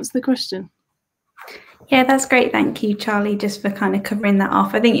 Does that answer the question? Yeah, that's great. Thank you, Charlie, just for kind of covering that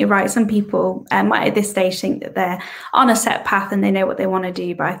off. I think you're right. Some people might at this stage think that they're on a set path and they know what they want to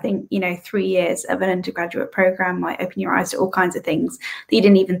do. But I think, 3 years of an undergraduate program might open your eyes to all kinds of things that you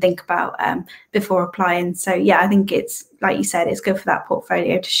didn't even think about before applying. So, yeah, I think it's, like you said, it's good for that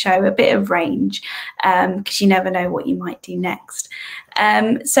portfolio to show a bit of range, because you never know what you might do next.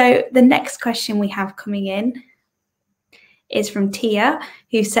 So the next question we have coming in is from Tia,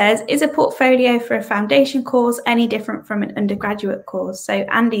 who says, is a portfolio for a foundation course any different from an undergraduate course? So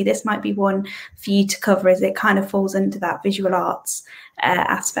Andy, this might be one for you to cover, as it kind of falls into that visual arts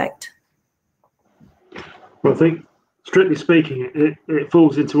aspect. Well, I think, strictly speaking, it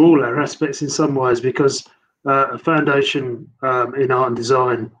falls into all our aspects in some ways, because a foundation in art and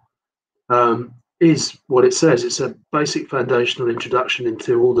design is what it says. It's a basic foundational introduction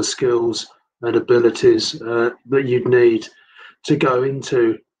into all the skills and abilities that you'd need to go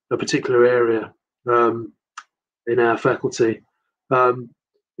into a particular area in our faculty.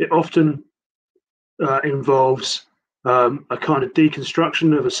 It often involves a kind of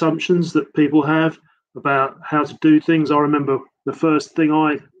deconstruction of assumptions that people have about how to do things. I remember the first thing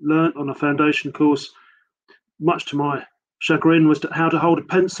I learnt on a foundation course, much to my chagrin, was how to hold a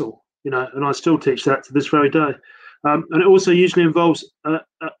pencil, and I still teach that to this very day. And it also usually involves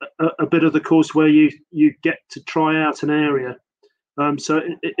a bit of the course where you get to try out an area. So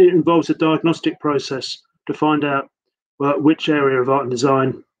it involves a diagnostic process to find out which area of art and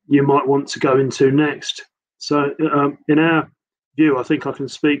design you might want to go into next. So in our view, I think I can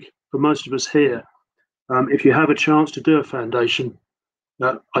speak for most of us here. If you have a chance to do a foundation,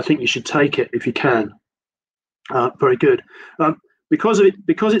 I think you should take it if you can. Very good. Because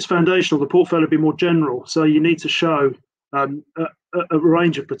it's foundational, the portfolio will be more general. So you need to show a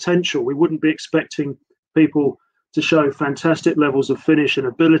range of potential. We wouldn't be expecting people to show fantastic levels of finish and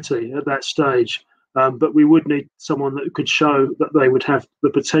ability at that stage, but we would need someone that could show that they would have the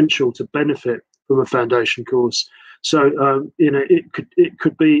potential to benefit from a foundation course. So it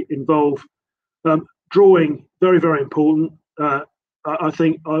could be involve drawing, very, very important. I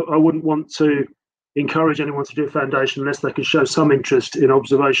think I wouldn't want to encourage anyone to do a foundation unless they can show some interest in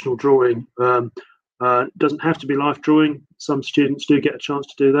observational drawing. Doesn't have to be life drawing. Some students do get a chance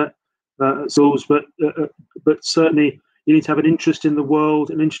to do that at schools, but certainly you need to have an interest in the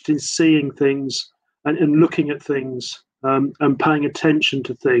world, an interest in seeing things and looking at things, and paying attention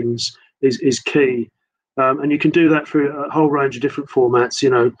to things is key. And you can do that through a whole range of different formats,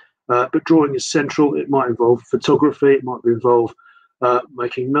 but drawing is central. It might involve photography, it might involve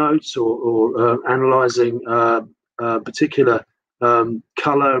making notes or analysing particular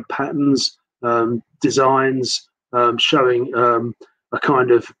colour patterns, designs, showing a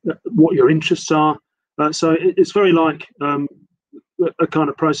kind of what your interests are. So it's very like a kind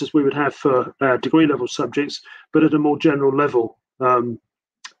of process we would have for degree level subjects, but at a more general level.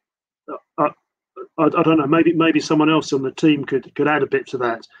 I don't know, maybe someone else on the team could add a bit to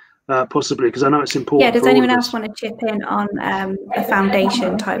that, possibly, because I know it's important. Yeah, does anyone else want to chip in on a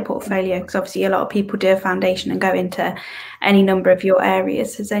foundation type portfolio? Because obviously a lot of people do a foundation and go into any number of your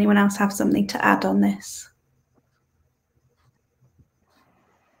areas. Does anyone else have something to add on this?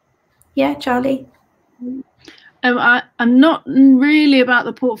 Yeah, Charlie? I'm not really about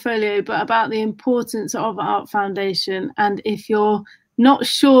the portfolio, but about the importance of Art Foundation. And if you're not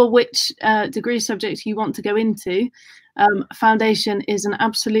sure which degree subject you want to go into, foundation is an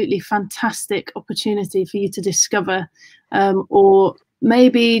absolutely fantastic opportunity for you to discover, or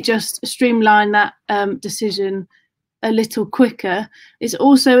maybe just streamline that decision a little quicker. It's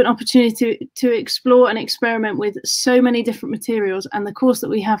also an opportunity to explore and experiment with so many different materials, and the course that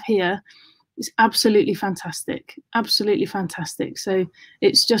we have here is absolutely fantastic, absolutely fantastic. So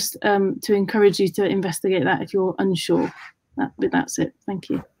it's just to encourage you to investigate that if you're unsure. That's it. Thank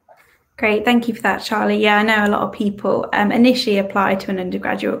you. Great, thank you for that, Charlie. Yeah, I know a lot of people initially apply to an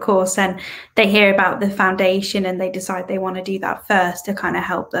undergraduate course and they hear about the foundation and they decide they want to do that first to kind of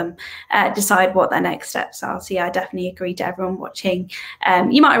help them decide what their next steps are. So yeah, I definitely agree to everyone watching.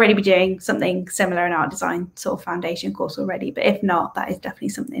 You might already be doing something similar in art design sort of foundation course already, but if not, that is definitely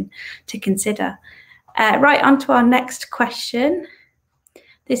something to consider. Right, on to our next question.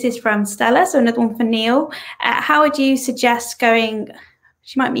 This is from Stella, so another one for Neil. How would you suggest going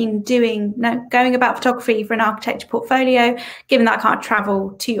about photography for an architecture portfolio, given that I can't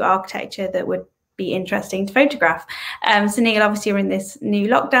travel to architecture that would be interesting to photograph? So Neil, obviously you're in this new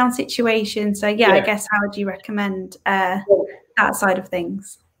lockdown situation. So yeah. I guess how would you recommend that side of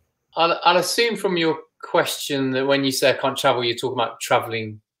things? I'll assume from your question that when you say I can't travel, you're talking about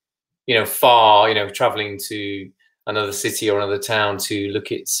traveling, far, traveling to another city or another town to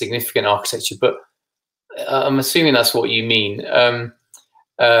look at significant architecture. But I'm assuming that's what you mean.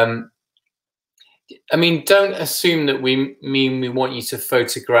 I mean, don't assume that we want you to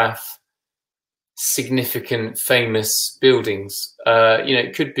photograph significant, famous buildings.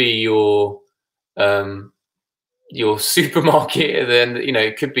 It could be your supermarket, then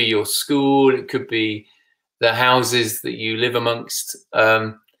it could be your school, it could be the houses that you live amongst.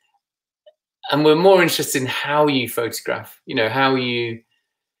 And we're more interested in how you photograph. How you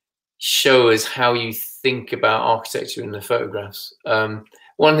show us how you think about architecture in the photographs.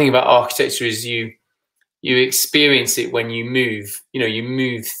 One thing about architecture is you experience it when you move. You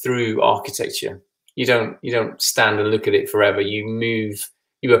move through architecture. You don't stand and look at it forever. You move.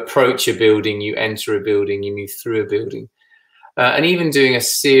 You approach a building. You enter a building. You move through a building. And even doing a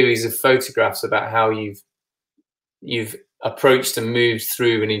series of photographs about how you've approached and moved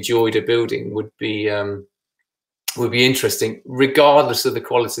through and enjoyed a building would be interesting, regardless of the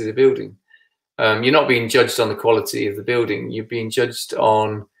quality of the building. You're not being judged on the quality of the building. You're being judged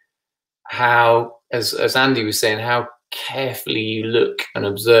on how, as Andy was saying, how carefully you look and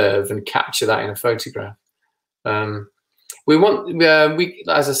observe and capture that in a photograph. We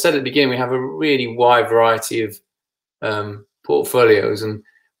as I said at the beginning, we have a really wide variety of portfolios. And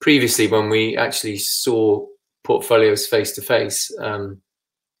previously, when we actually saw portfolios face to face,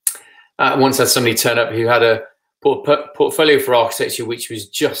 I once had somebody turn up who had a portfolio for architecture which was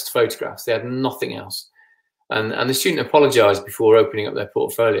just photographs. They had nothing else, and the student apologized before opening up their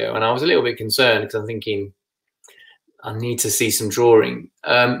portfolio, and I was a little bit concerned because I'm thinking I need to see some drawing.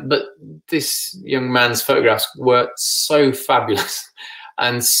 But this young man's photographs were so fabulous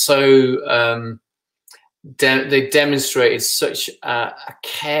and so they demonstrated such a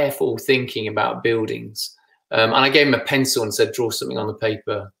careful thinking about buildings. And I gave him a pencil and said, draw something on the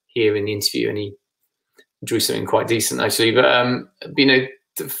paper here in the interview, and he drew something quite decent actually. But you know,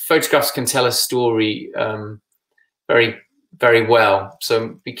 the photographs can tell a story very, very well.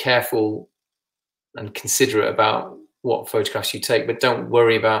 So be careful and considerate about what photographs you take, but don't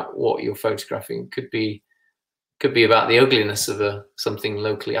worry about what you're photographing. Could be about the ugliness of something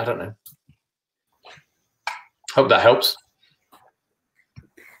locally. I don't know. Hope that helps.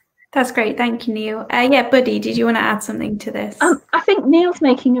 That's great. Thank you, Neil. Yeah, Buddy, did you want to add something to this? I think Neil's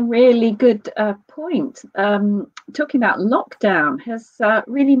making a really good point. Talking about lockdown has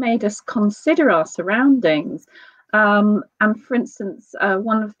really made us consider our surroundings. And for instance,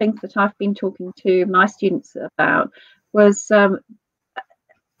 one of the things that I've been talking to my students about was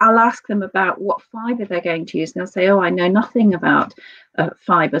I'll ask them about what fibre they're going to use. And they'll say, oh, I know nothing about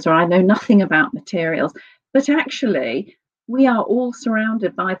fibres, or I know nothing about materials. But actually, we are all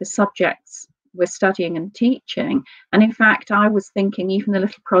surrounded by the subjects we're studying and teaching. And in fact, I was thinking even a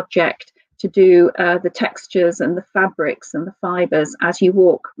little project to do the textures and the fabrics and the fibres as you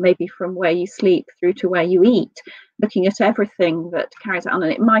walk, maybe from where you sleep through to where you eat, looking at everything that carries on.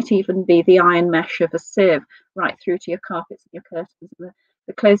 And it might even be the iron mesh of a sieve right through to your carpets and your curtains and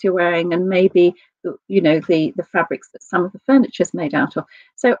the clothes you're wearing, and maybe the fabrics that some of the furniture is made out of.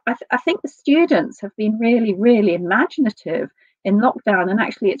 So I think the students have been really, really imaginative in lockdown, and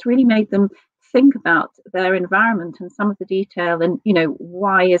actually it's really made them think about their environment and some of the detail, and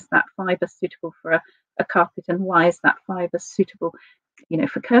why is that fibre suitable for a carpet, and why is that fibre suitable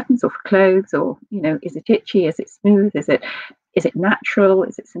for curtains or for clothes, or is it itchy, is it smooth, is it natural,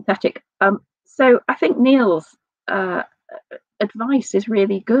 is it synthetic? So I think Neil's advice is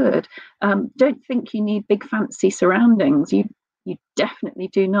really good. Don't think you need big fancy surroundings. You definitely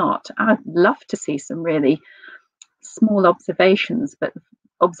do not. I'd love to see some really small observations, but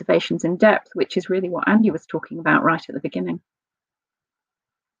observations in depth, which is really what Andy was talking about right at the beginning.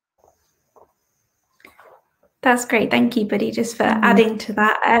 That's great. Thank you, Buddy, just for adding to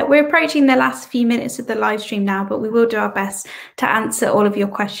that. We're approaching the last few minutes of the live stream now, but we will do our best to answer all of your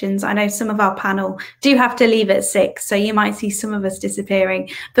questions. I know some of our panel do have to leave at 6, so you might see some of us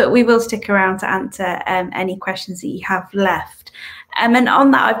disappearing, but we will stick around to answer any questions that you have left. And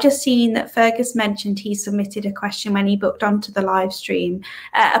on that, I've just seen that Fergus mentioned he submitted a question when he booked onto the live stream.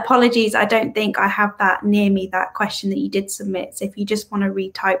 Apologies, I don't think I have that near me, that question that you did submit. So if you just want to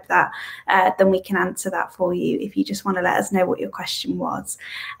retype that, then we can answer that for you, if you just want to let us know what your question was.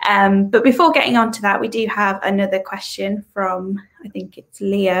 But before getting on to that, we do have another question from, I think it's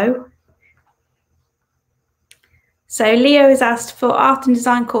Leo. So Leo has asked, for art and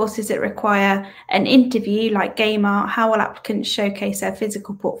design courses that require an interview like game art, how will applicants showcase their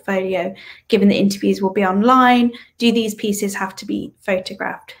physical portfolio given the interviews will be online? Do these pieces have to be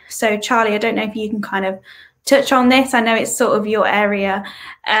photographed? So Charlie, I don't know if you can kind of touch on this. I know it's sort of your area,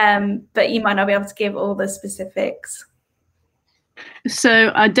 but you might not be able to give all the specifics.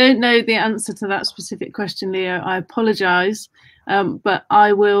 So I don't know the answer to that specific question, Leo. I apologise, but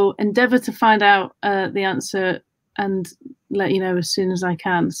I will endeavour to find out the answer and let you know as soon as I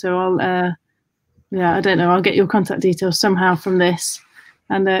can. So I'll, yeah, I don't know. I'll get your contact details somehow from this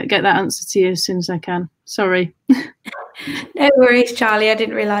and get that answer to you as soon as I can. Sorry. No worries, Charlie. I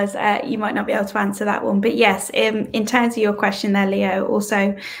didn't realise you might not be able to answer that one. But yes, in terms of your question there, Leo,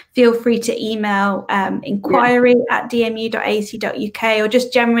 also feel free to email inquiry@dmu.ac.uk, or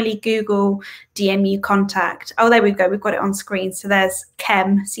just generally Google DMU contact. Oh, there we go. We've got it on screen. So there's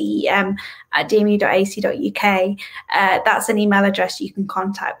CEM, CEM, at dmu.ac.uk. That's an email address you can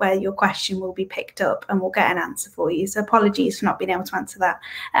contact where your question will be picked up and we'll get an answer for you. So apologies for not being able to answer that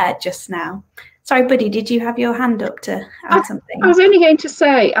just now. Sorry, Buddy, did you have your hand up to add something? I was only going to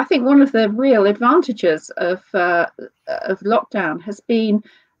say, I think one of the real advantages of lockdown has been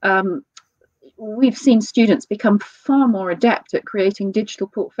we've seen students become far more adept at creating digital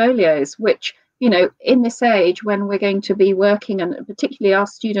portfolios, which, in this age when we're going to be working, and particularly our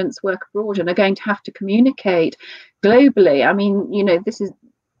students work abroad and are going to have to communicate globally. I mean, this is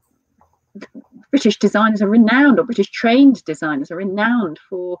British designers are renowned, or British trained designers are renowned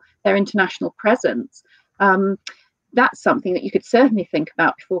for their international presence. That's something that you could certainly think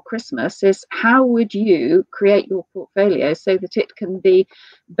about before Christmas, is how would you create your portfolio so that it can be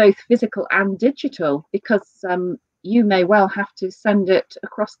both physical and digital, because you may well have to send it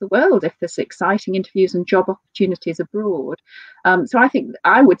across the world if there's exciting interviews and job opportunities abroad. So I think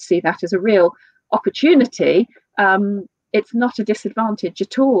I would see that as a real opportunity. It's not a disadvantage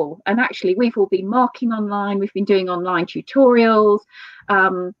at all. And actually, we've all been marking online. We've been doing online tutorials.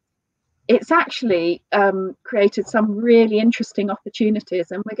 It's actually created some really interesting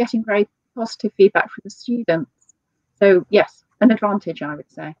opportunities, and we're getting very positive feedback from the students. So yes, an advantage, I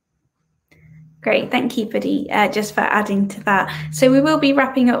would say. Great, thank you, Buddy, just for adding to that. So we will be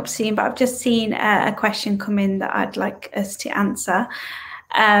wrapping up soon, but I've just seen a question come in that I'd like us to answer.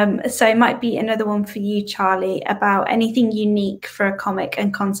 So it might be another one for you, Charlie, about anything unique for a comic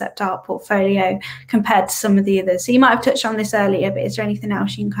and concept art portfolio compared to some of the others. So you might have touched on this earlier, but is there anything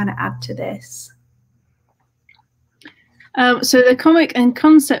else you can kind of add to this? So the comic and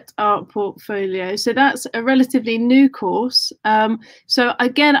concept art portfolio, so that's a relatively new course. So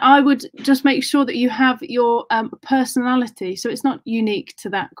again, I would just make sure that you have your personality. So it's not unique to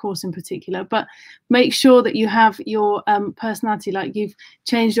that course in particular, but make sure that you have your personality, like you've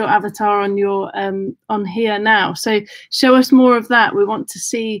changed your avatar on your on here now. So show us more of that. We want to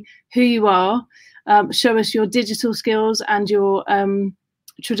see who you are. Show us your digital skills and your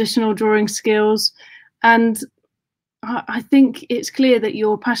traditional drawing skills. And I think it's clear that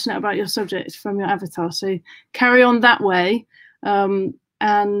you're passionate about your subject from your avatar. So carry on that way, and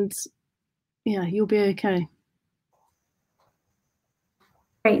yeah, you'll be okay.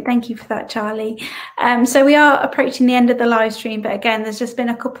 Great, thank you for that, Charlie. So we are approaching the end of the live stream, but again, there's just been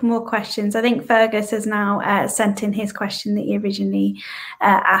a couple more questions. I think Fergus has now sent in his question that he originally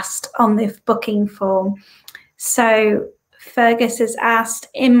asked on the booking form. So Fergus has asked,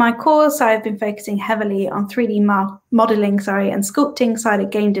 in my course, I've been focusing heavily on 3D modeling, and sculpting side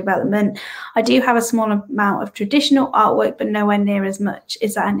of game development. I do have a small amount of traditional artwork, but nowhere near as much.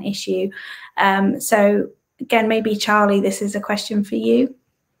 Is that an issue? So again, maybe Charlie, this is a question for you.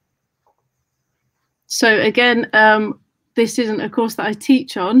 So again, this isn't a course that I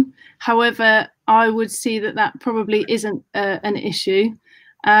teach on. However, I would see that that probably isn't an issue.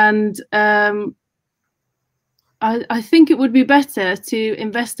 And I think it would be better to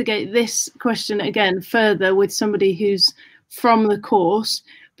investigate this question again further with somebody who's from the course.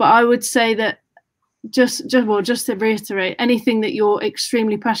 But I would say that just to reiterate, anything that you're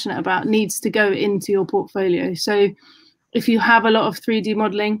extremely passionate about needs to go into your portfolio. So if you have a lot of 3D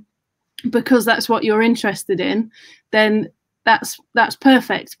modeling because that's what you're interested in, then that's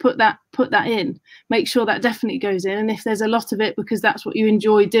perfect. Put that in. Make sure that definitely goes in. And if there's a lot of it because that's what you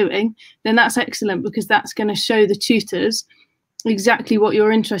enjoy doing, then that's excellent, because that's going to show the tutors exactly what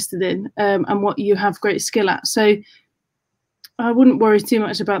you're interested in and what you have great skill at. So I wouldn't worry too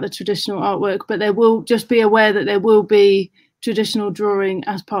much about the traditional artwork, but there will just be aware that there will be traditional drawing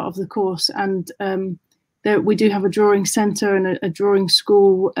as part of the course. And we do have a drawing centre and a drawing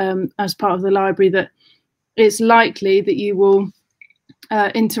school as part of the library, that it's likely that you will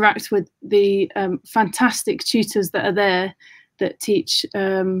interact with the fantastic tutors that are there that teach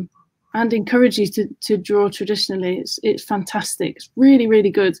and encourage you to draw traditionally. It's fantastic. It's really,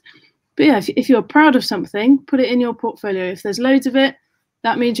 really good. But yeah, if you're proud of something, put it in your portfolio. If there's loads of it,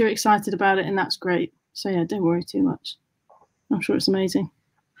 that means you're excited about it, and that's great. So yeah, don't worry too much. I'm sure it's amazing.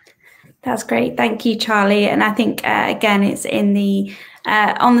 That's great. Thank you, Charlie. And I think, again, it's in the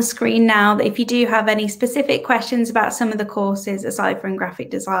on the screen now, that if you do have any specific questions about some of the courses aside from graphic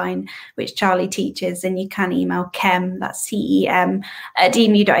design, which Charlie teaches, then you can email Kem, that's CEM, at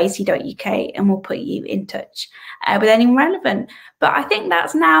dmu.ac.uk, and we'll put you in touch with anything relevant. But I think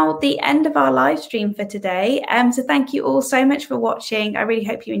that's now the end of our live stream for today. So thank you all so much for watching. I really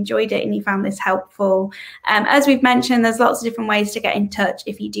hope you enjoyed it and you found this helpful. As we've mentioned, there's lots of different ways to get in touch.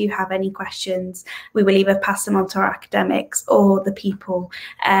 If you do have any questions, we will either pass them on to our academics, or the people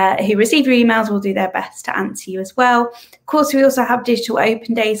who receive your emails will do their best to answer you as well. Of course, we also have digital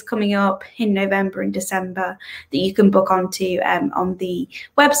open days coming up in November and December that you can book onto on the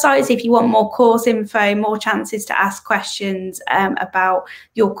website. So if you want more course info, more chances to ask questions about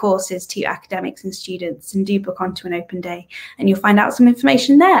your courses to academics and students, and do book onto an open day and you'll find out some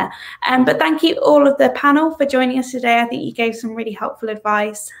information there. But thank you all of the panel for joining us today. I think you gave some really helpful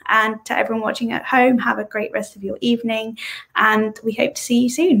advice, and to everyone watching at home, have a great rest of your evening, and we hope to see you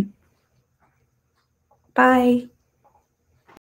soon. Bye.